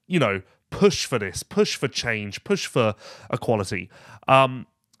 push for this, push for change, push for equality. I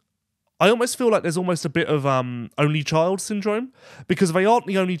almost feel like there's almost a bit of only child syndrome, because they aren't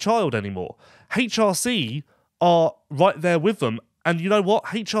the only child anymore. HRC are right there with them, and you know what?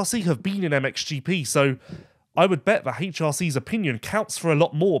 HRC have been in MXGP, so I would bet that HRC's opinion counts for a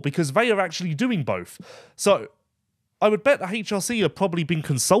lot more, because they are actually doing both. So I would bet that HRC have probably been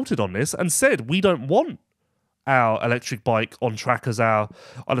consulted on this and said, we don't want our electric bike on track at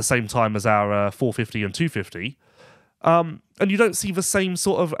the same time as our 450 and 250. And you don't see the same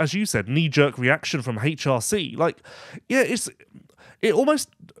sort of, as you said, knee-jerk reaction from HRC. Like, yeah, it almost,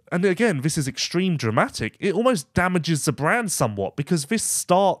 and again, this is extreme dramatic, it almost damages the brand somewhat, because this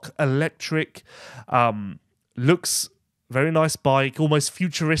Stark electric looks very nice bike, almost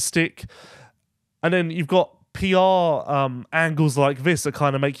futuristic, and then you've got PR angles like this that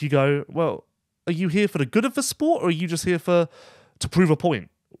kind of make you go, well, are you here for the good of the sport, or are you just here to prove a point?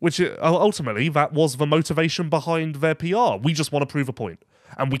 Which ultimately, that was the motivation behind their PR. We just want to prove a point.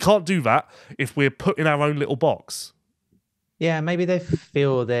 And we can't do that if we're put in our own little box. Yeah, maybe they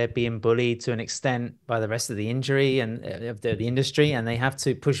feel they're being bullied to an extent by the rest of the injury and of the industry, and they have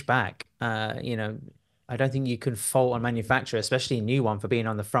to push back. You know, I don't think you can fault a manufacturer, especially a new one, for being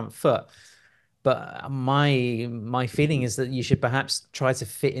on the front foot. But my feeling is that you should perhaps try to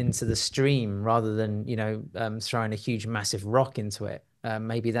fit into the stream rather than, you know, throwing a huge, massive rock into it.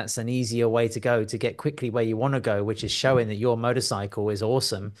 Maybe that's an easier way to go to get quickly where you want to go, which is showing that your motorcycle is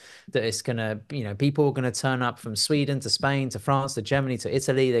awesome, that it's going to, you know, people are going to turn up from Sweden to Spain to France to Germany to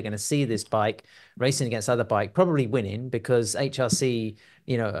Italy. They're going to see this bike racing against other bike, probably winning, because HRC,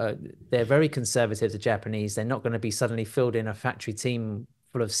 you know, they're very conservative, the Japanese. They're not going to be suddenly filled in a factory team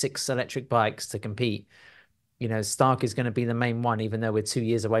full of 6 electric bikes to compete. You know, Stark is going to be the main one, even though we're 2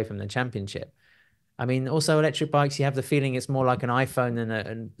 years away from the championship. I mean, also electric bikes, you have the feeling it's more like an iPhone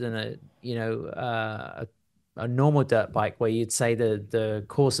than a you know, a normal dirt bike, where you'd say the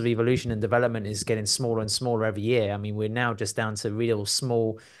course of evolution and development is getting smaller and smaller every year. I mean, we're now just down to real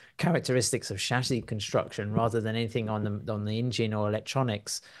small characteristics of chassis construction rather than anything on the engine or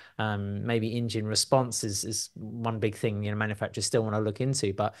electronics. Maybe engine response is one big thing, you know, manufacturers still want to look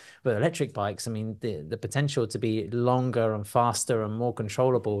into. But with electric bikes, I mean, the potential to be longer and faster and more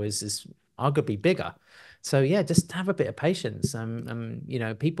controllable is arguably bigger. So yeah, just have a bit of patience. You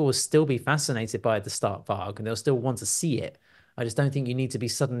know, people will still be fascinated by the Stark Varg and they'll still want to see it. I just don't think you need to be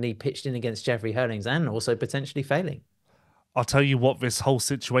suddenly pitched in against Jeffrey Herlings and also potentially failing. I'll tell you what this whole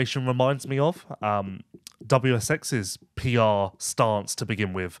situation reminds me of. WSX's PR stance to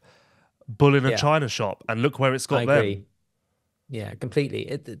begin with. Bull in a China shop, and look where it's got them. I agree. Yeah,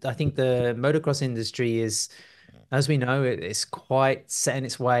 completely. I think the motocross industry is, as we know, it's quite set in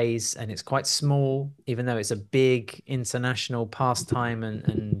its ways, and it's quite small, even though it's a big international pastime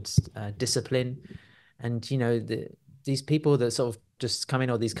and discipline. And, you know, these people that sort of just come in,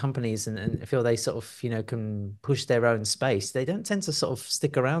 all these companies, and feel they sort of, you know, can push their own space, they don't tend to sort of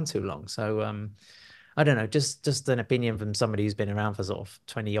stick around too long. So I don't know, just an opinion from somebody who's been around for sort of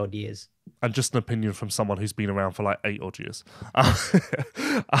 20 odd years. And just an opinion from someone who's been around for like 8 odd years.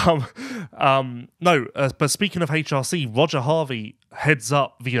 But speaking of HRC, Roger Harvey heads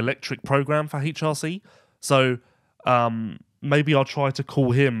up the electric program for HRC. So maybe I'll try to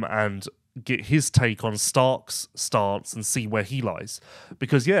call him and get his take on Stark's stance and see where he lies.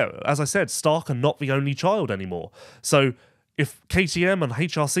 Because, yeah, as I said, Stark are not the only child anymore. So if KTM and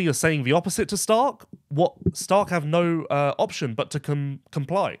HRC are saying the opposite to Stark, Stark have no option but to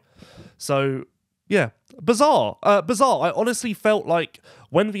comply. So, yeah, bizarre. I honestly felt like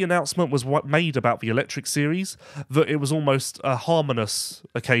when the announcement was made about the electric series, that it was almost a harmonious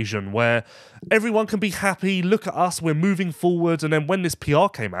occasion where everyone can be happy, look at us, we're moving forward. And then when this PR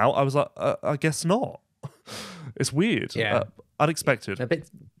came out, I was like, I guess not. It's weird. Yeah. Unexpected. A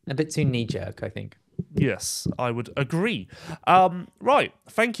bit too knee-jerk, I think. Yes, I would agree. Right.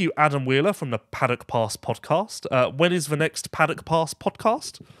 Thank you, Adam Wheeler from the Paddock Pass podcast. When is the next Paddock Pass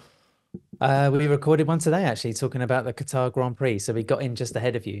podcast? We recorded one today, actually, talking about the Qatar Grand Prix. So we got in just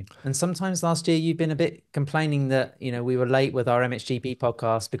ahead of you. And sometimes last year you've been a bit complaining that, you know, we were late with our MXGP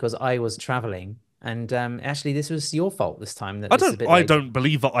podcast because I was traveling. And actually, this was your fault this time. I don't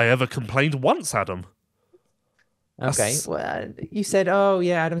believe that I ever complained once, Adam. Okay, well, you said, "Oh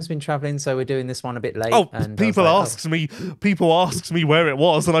yeah, Adam's been traveling, so we're doing this one a bit late." Oh, and people asked me where it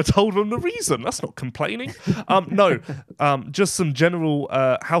was, and I told them the reason. That's not complaining. Just some general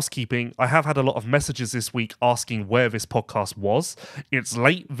housekeeping. I have had a lot of messages this week asking where this podcast was. It's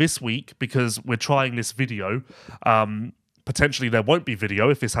late this week because we're trying this video. Potentially there won't be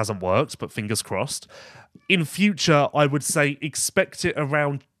video if this hasn't worked, but fingers crossed. In future, I would say expect it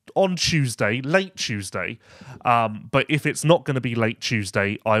around on Tuesday, late Tuesday. But if it's not going to be late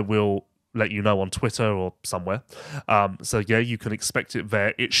Tuesday, I will let you know on Twitter or somewhere. So yeah, you can expect it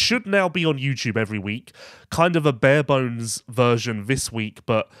there. It should now be on YouTube every week. Kind of a bare bones version this week,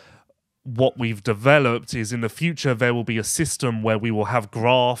 but what we've developed is in the future there will be a system where we will have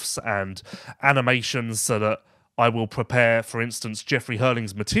graphs and animations so that I will prepare, for instance, Jeffrey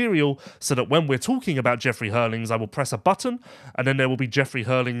Herlings material so that when we're talking about Jeffrey Herlings, I will press a button and then there will be Jeffrey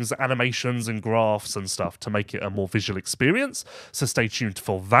Herlings animations and graphs and stuff to make it a more visual experience. So stay tuned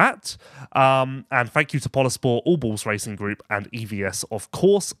for that. And thank you to Polosport, All Balls Racing Group, and EVS, of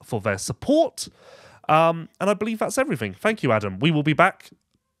course, for their support. And I believe that's everything. Thank you, Adam. We will be back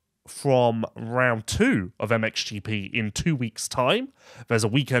from round 2 of MXGP in 2 weeks' time. There's a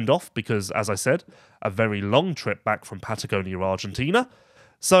weekend off because, as I said, a very long trip back from Patagonia-Argentina.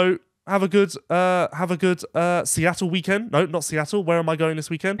 So have a good Seattle weekend. No, not Seattle. Where am I going this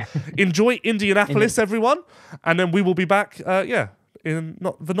weekend? Enjoy Indianapolis, everyone. And then we will be back, in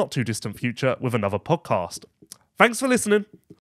the not too distant future with another podcast. Thanks for listening.